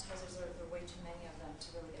 Whereas advertisers, there are way too many of them to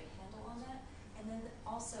really get a handle on that. And then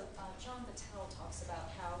also, John Patel talks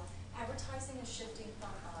about how advertising is shifting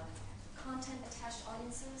from content-attached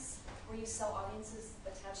audiences, where you sell audiences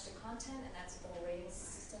attached to content, and that's what the whole ratings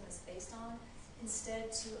system is based on, instead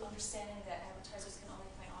to understanding that advertisers can only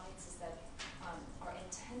find audiences that are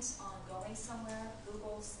intent on going somewhere.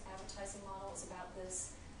 Google's advertising model is about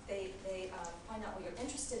this. They find out what you're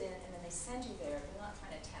interested in, and then they send you there. They're not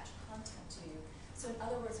trying to attach content to you. So in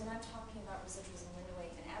other words, when I'm talking about residuals and windowing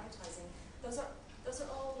and advertising, those are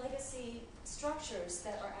all legacy structures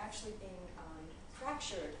that are actually being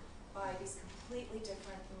fractured by these completely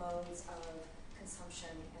different modes of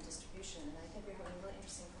consumption and distribution. And I think we're having a really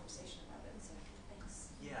interesting conversation about it. So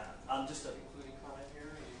thanks. Yeah, just a concluding comment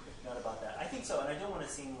here. Not about that. I think so, and I don't want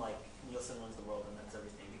to seem like Nielsen runs the world and that's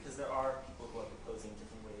everything, because there are people who are proposing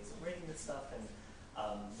different ways of rating this stuff, and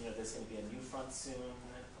there's going to be a new front soon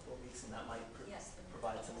in a couple of weeks, and that might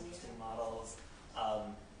provide some interesting models.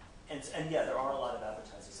 And yeah, there are a lot of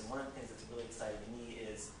advertisers, and one of the things that's really exciting to me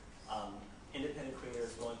is independent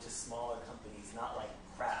creators going to smaller companies, not like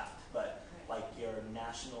Kraft, but like your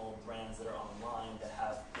national brands that are online that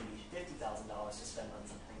have maybe $50,000 to spend on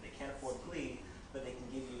something. They can't afford Glee, but they can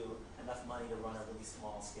give you enough money to run a really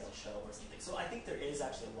small scale show or something. So I think there is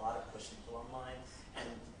actually a lot of push and pull online, and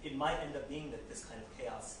it might end up being that this kind of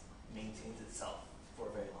chaos maintains